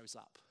God shows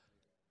up.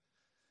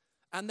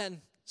 And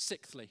then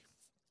sixthly,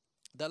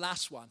 the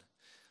last one,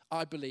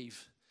 I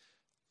believe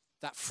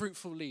that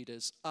fruitful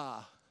leaders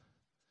are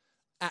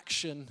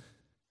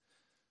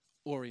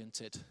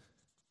action-oriented.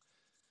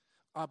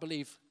 I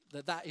believe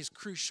that is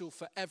crucial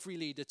for every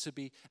leader to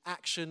be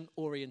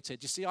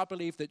action-oriented. You see, I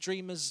believe that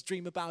dreamers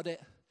dream about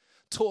it,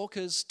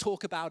 talkers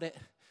talk about it,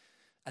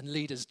 and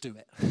leaders do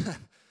it.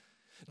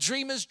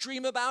 Dreamers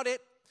dream about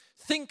it,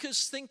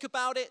 Thinkers think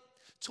about it.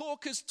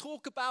 Talkers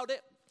talk about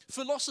it.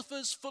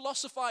 Philosophers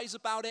philosophize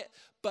about it.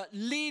 But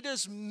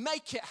leaders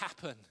make it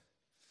happen.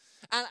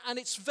 And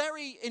it's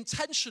very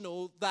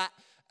intentional that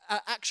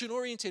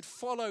action-oriented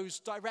follows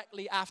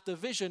directly after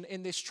vision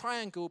in this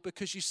triangle,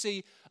 because you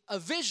see, a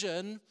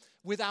vision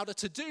without a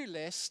to-do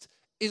list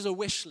is a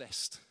wish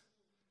list.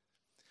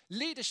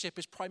 Leadership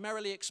is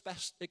primarily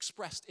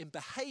expressed in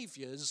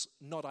behaviors,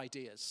 not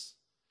ideas.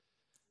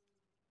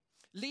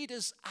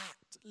 Leaders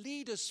act,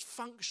 leaders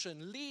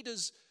function,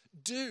 leaders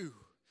do.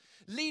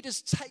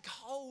 Leaders take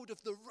hold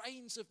of the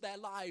reins of their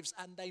lives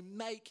and they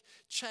make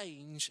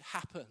change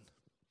happen.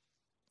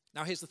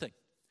 Now here's the thing.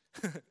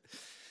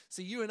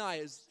 See, you and I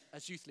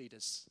as youth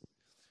leaders,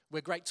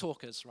 we're great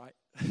talkers, right?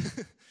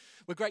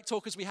 We're great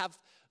talkers. We have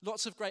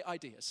lots of great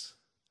ideas.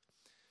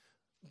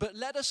 But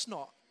let us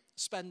not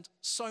spend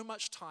so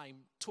much time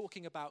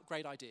talking about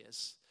great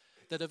ideas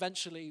that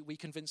eventually we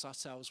convince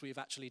ourselves we've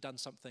actually done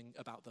something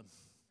about them.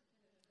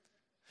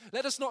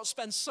 Let us not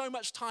spend so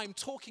much time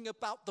talking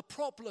about the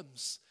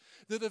problems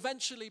that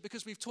eventually,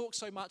 because we've talked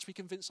so much, we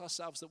convince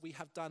ourselves that we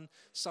have done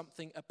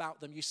something about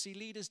them. You see,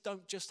 leaders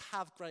don't just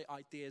have great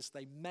ideas,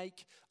 they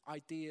make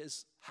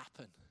ideas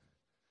happen.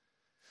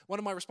 One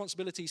of my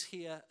responsibilities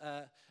here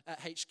at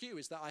HQ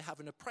is that I have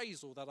an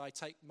appraisal that I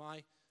take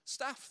my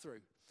staff through.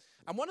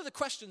 And one of the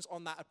questions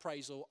on that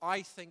appraisal,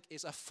 I think,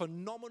 is a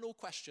phenomenal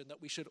question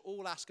that we should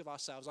all ask of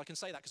ourselves. I can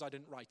say that because I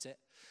didn't write it.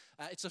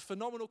 It's a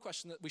phenomenal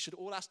question that we should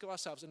all ask of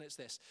ourselves, and it's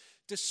this.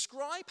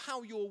 Describe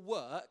how your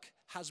work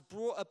has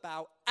brought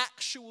about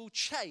actual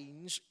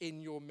change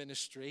in your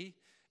ministry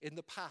in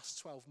the past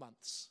 12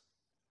 months.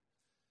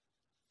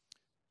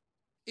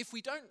 If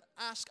we don't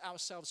ask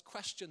ourselves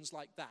questions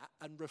like that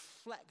and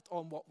reflect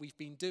on what we've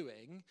been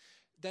doing,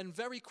 then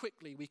very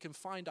quickly we can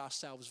find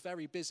ourselves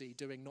very busy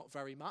doing not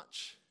very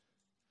much.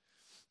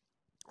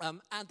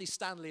 Andy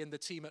Stanley and the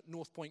team at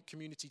North Point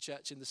Community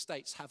Church in the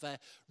States have a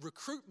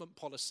recruitment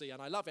policy,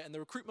 and I love it. And the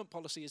recruitment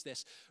policy is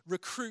this: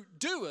 recruit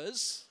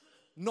doers,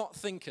 not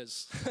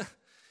thinkers.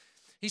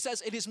 He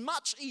says it is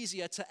much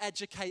easier to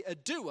educate a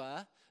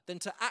doer than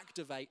to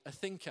activate a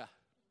thinker.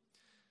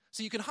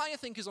 So you can hire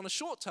thinkers on a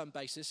short-term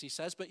basis, he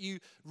says, but you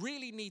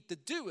really need the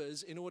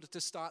doers in order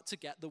to start to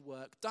get the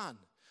work done.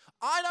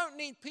 I don't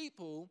need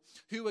people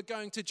who are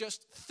going to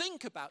just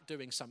think about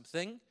doing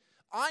something.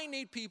 I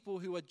need people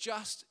who are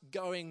just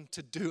going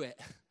to do it.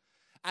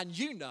 And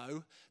you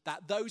know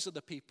that those are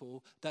the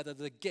people that are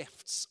the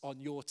gifts on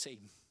your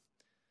team.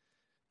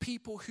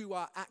 People who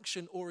are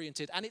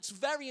action-oriented. And it's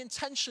very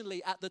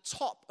intentionally at the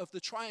top of the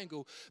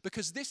triangle,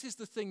 because this is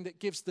the thing that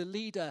gives the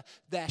leader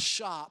their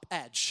sharp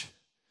edge.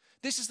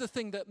 This is the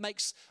thing that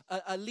makes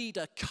a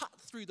leader cut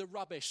through the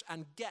rubbish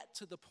and get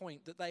to the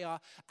point that they are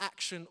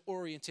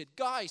action-oriented.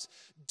 Guys,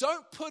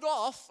 don't put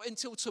off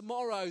until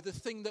tomorrow the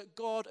thing that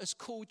God has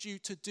called you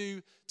to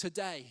do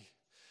today.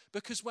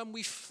 Because when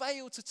we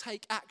fail to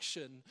take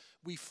action,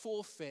 we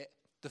forfeit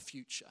the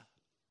future.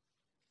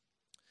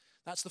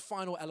 That's the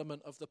final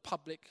element of the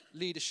public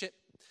leadership.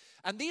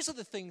 And these are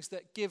the things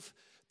that give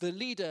the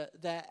leader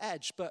their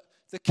edge. But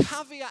the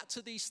caveat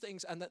to these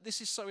things, and that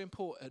this is so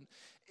important,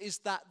 is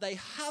that they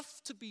have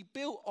to be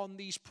built on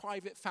these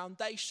private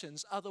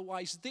foundations.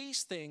 Otherwise,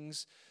 these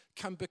things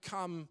can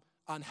become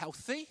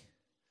unhealthy,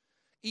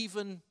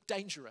 even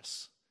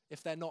dangerous,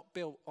 if they're not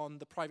built on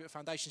the private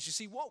foundations. You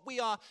see, what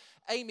we are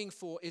aiming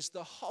for is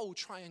the whole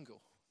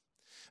triangle.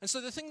 And so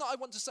the thing that I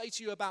want to say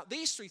to you about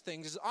these three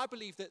things is I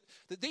believe that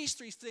these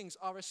three things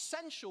are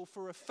essential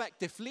for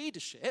effective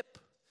leadership,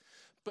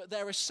 but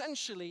they're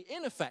essentially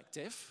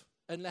ineffective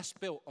unless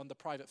built on the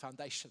private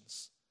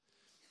foundations.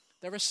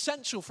 They're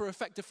essential for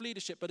effective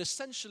leadership, but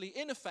essentially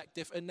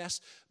ineffective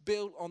unless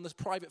built on the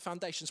private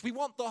foundations. We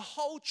want the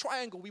whole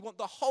triangle. We want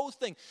the whole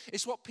thing.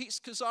 It's what Pete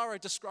Scazzaro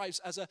describes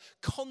as a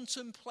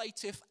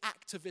contemplative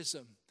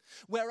activism,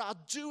 where our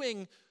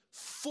doing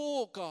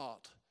for God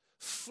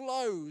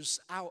flows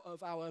out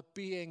of our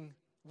being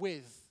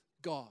with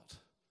God.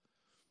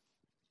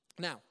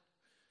 Now,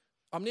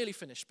 I'm nearly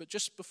finished, but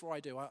just before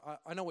I do,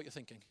 I know what you're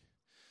thinking.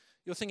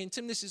 You're thinking,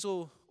 Tim, this is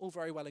all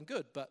very well and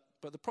good, but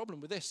the problem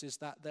with this is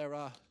that there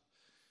are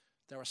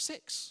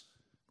 6.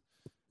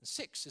 And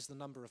 6 is the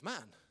number of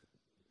man.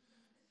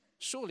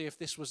 Surely if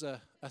this was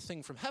a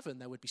thing from heaven,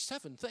 there would be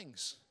 7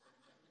 things.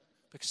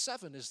 Because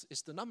 7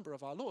 is the number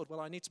of our Lord.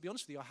 Well, I need to be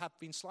honest with you, I have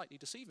been slightly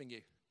deceiving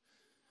you.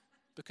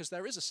 Because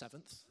there is a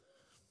 7th.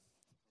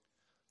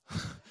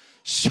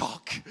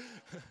 Shock.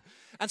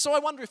 And so I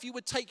wonder if you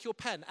would take your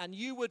pen and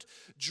you would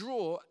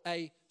draw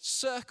a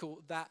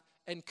circle that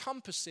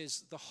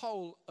encompasses the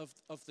whole of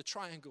the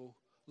triangle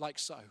like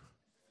so.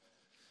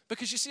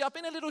 Because you see, I've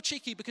been a little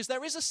cheeky because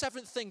there is a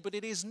 7th thing, but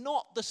it is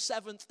not the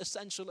 7th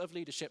essential of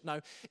leadership.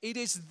 No, it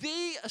is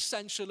the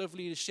essential of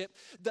leadership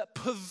that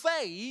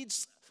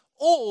pervades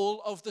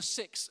all of the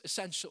 6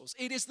 essentials.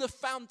 It is the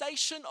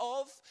foundation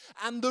of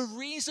and the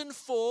reason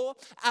for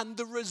and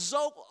the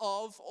result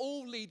of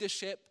all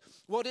leadership.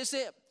 What is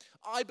it?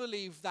 I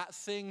believe that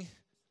thing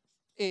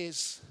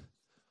is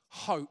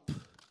hope.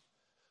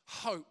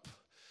 Hope.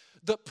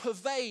 that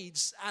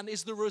pervades and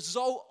is the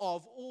result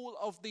of all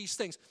of these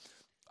things.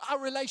 Our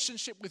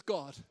relationship with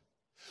God.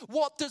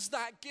 What does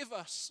that give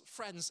us,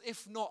 friends,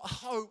 if not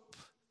hope?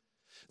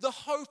 The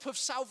hope of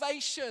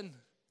salvation,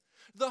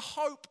 the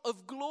hope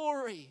of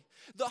glory,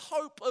 the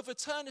hope of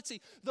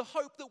eternity, the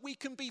hope that we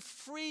can be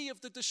free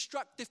of the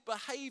destructive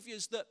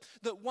behaviors that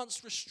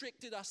once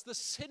restricted us, the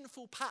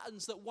sinful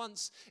patterns that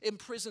once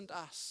imprisoned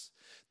us,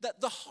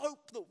 that the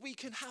hope that we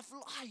can have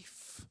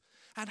life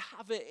and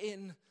have it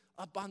in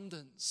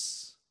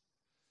abundance.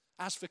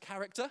 As for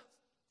character,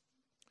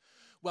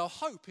 well,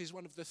 hope is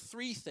one of the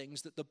three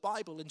things that the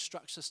Bible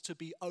instructs us to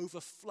be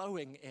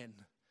overflowing in.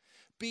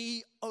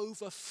 Be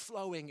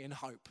overflowing in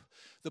hope,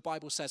 the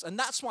Bible says. And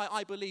that's why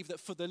I believe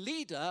that for the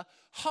leader,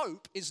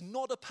 hope is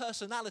not a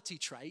personality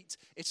trait,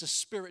 it's a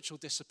spiritual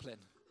discipline.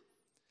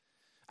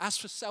 As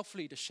for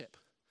self-leadership,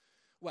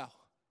 well,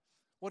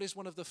 what is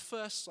one of the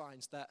first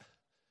signs that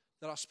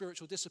our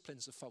spiritual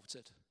disciplines have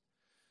faltered?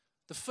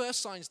 The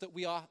first signs that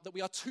we are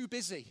too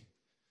busy.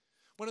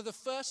 One of the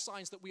first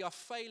signs that we are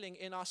failing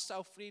in our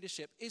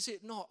self-leadership, is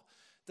it not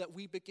that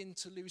we begin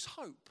to lose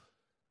hope?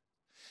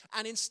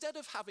 And instead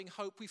of having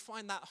hope, we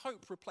find that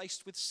hope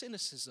replaced with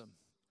cynicism.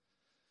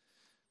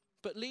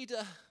 But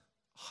leader,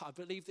 I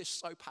believe this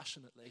so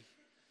passionately.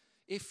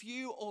 If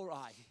you or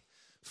I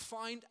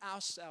find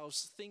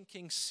ourselves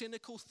thinking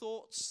cynical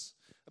thoughts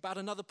about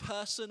another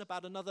person,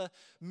 about another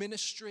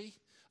ministry,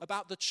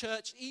 about the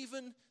church,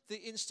 even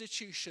the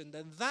institution,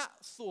 then that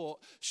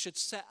thought should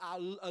set our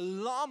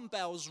alarm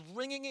bells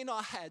ringing in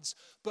our heads,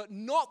 but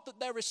not that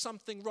there is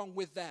something wrong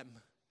with them,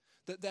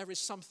 that there is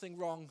something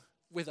wrong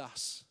with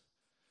us.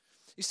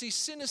 You see,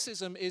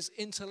 cynicism is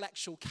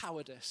intellectual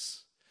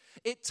cowardice.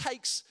 It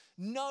takes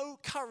no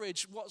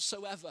courage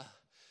whatsoever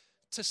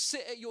to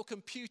sit at your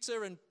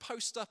computer and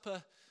post up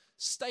a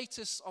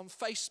status on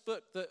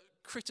Facebook that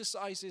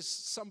criticizes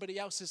somebody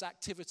else's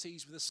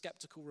activities with a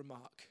skeptical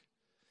remark.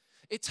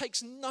 It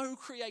takes no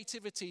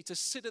creativity to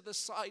sit at the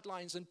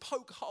sidelines and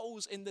poke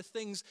holes in the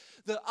things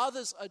that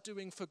others are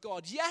doing for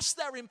God. Yes,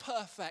 they're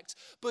imperfect,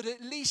 but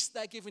at least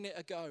they're giving it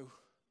a go.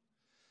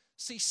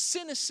 See,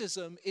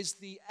 cynicism is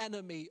the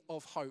enemy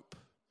of hope.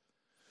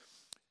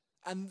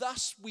 And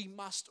thus we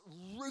must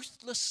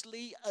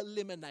ruthlessly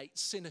eliminate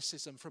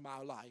cynicism from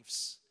our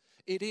lives.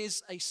 It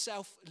is a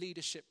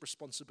self-leadership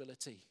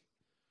responsibility.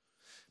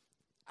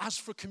 As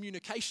for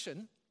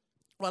communication,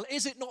 well,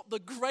 is it not the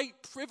great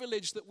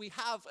privilege that we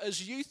have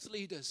as youth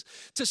leaders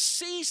to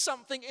see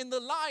something in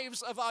the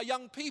lives of our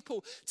young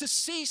people, to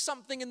see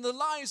something in the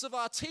lives of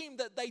our team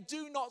that they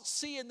do not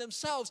see in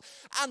themselves,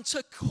 and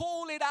to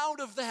call it out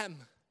of them?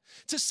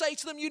 To say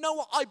to them, you know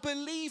what, I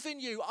believe in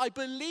you. I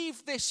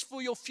believe this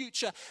for your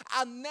future.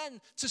 And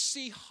then to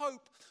see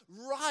hope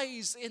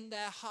rise in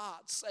their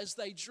hearts as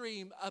they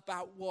dream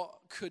about what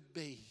could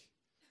be.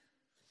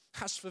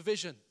 As for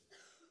vision,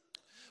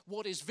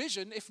 what is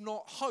vision if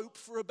not hope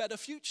for a better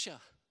future?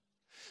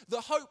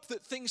 The hope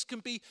that things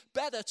can be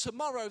better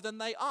tomorrow than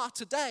they are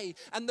today.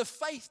 And the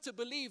faith to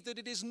believe that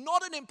it is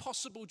not an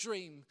impossible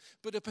dream,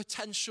 but a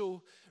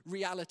potential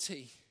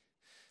reality.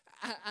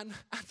 And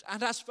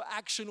as for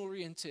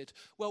action-oriented,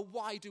 well,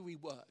 why do we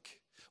work?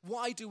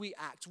 Why do we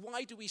act?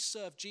 Why do we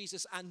serve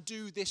Jesus and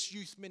do this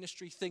youth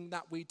ministry thing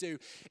that we do?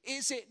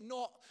 Is it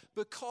not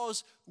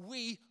because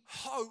we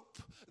hope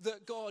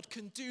that God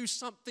can do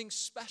something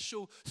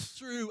special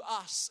through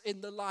us in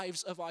the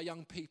lives of our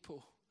young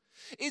people?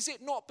 Is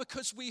it not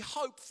because we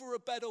hope for a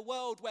better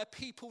world where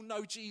people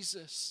know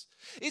Jesus?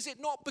 Is it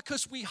not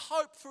because we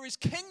hope for his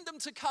kingdom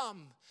to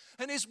come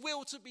and his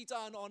will to be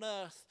done on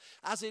earth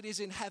as it is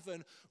in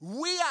heaven?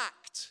 We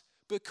act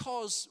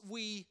because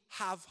we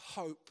have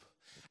hope,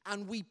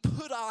 and we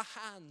put our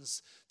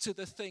hands to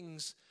the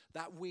things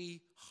that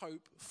we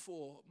hope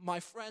for. My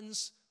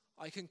friends,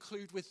 I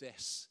conclude with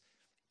this.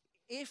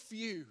 If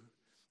you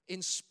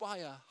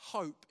inspire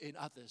hope in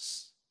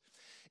others,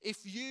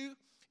 if you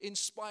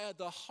inspire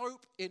the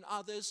hope in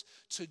others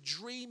to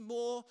dream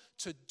more,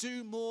 to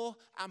do more,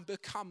 and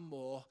become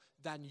more,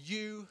 then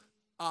you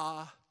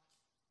are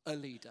a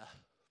leader.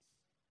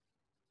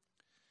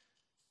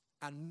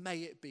 And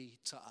may it be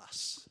to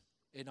us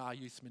in our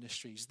youth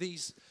ministries.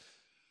 These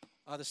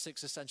are the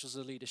 6 essentials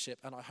of leadership,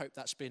 and I hope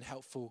that's been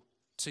helpful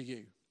to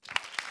you.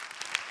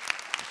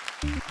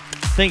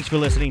 Thanks for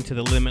listening to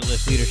the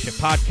Limitless Leadership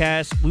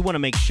Podcast. We want to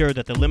make sure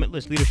that the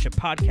Limitless Leadership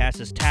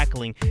Podcast is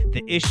tackling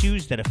the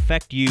issues that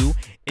affect you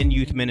in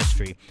youth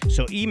ministry.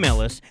 So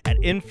email us at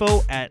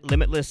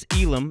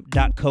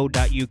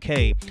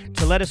info@limitlesselam.co.uk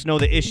to let us know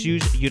the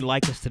issues you'd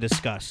like us to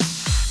discuss.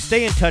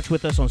 Stay in touch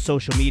with us on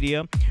social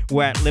media.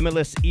 We're at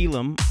Limitless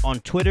Elam on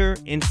Twitter,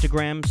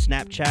 Instagram,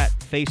 Snapchat,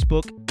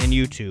 Facebook, and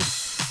YouTube.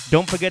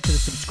 Don't forget to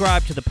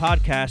subscribe to the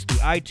podcast through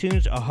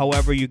iTunes or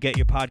however you get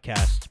your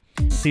podcast.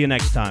 See you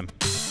next time.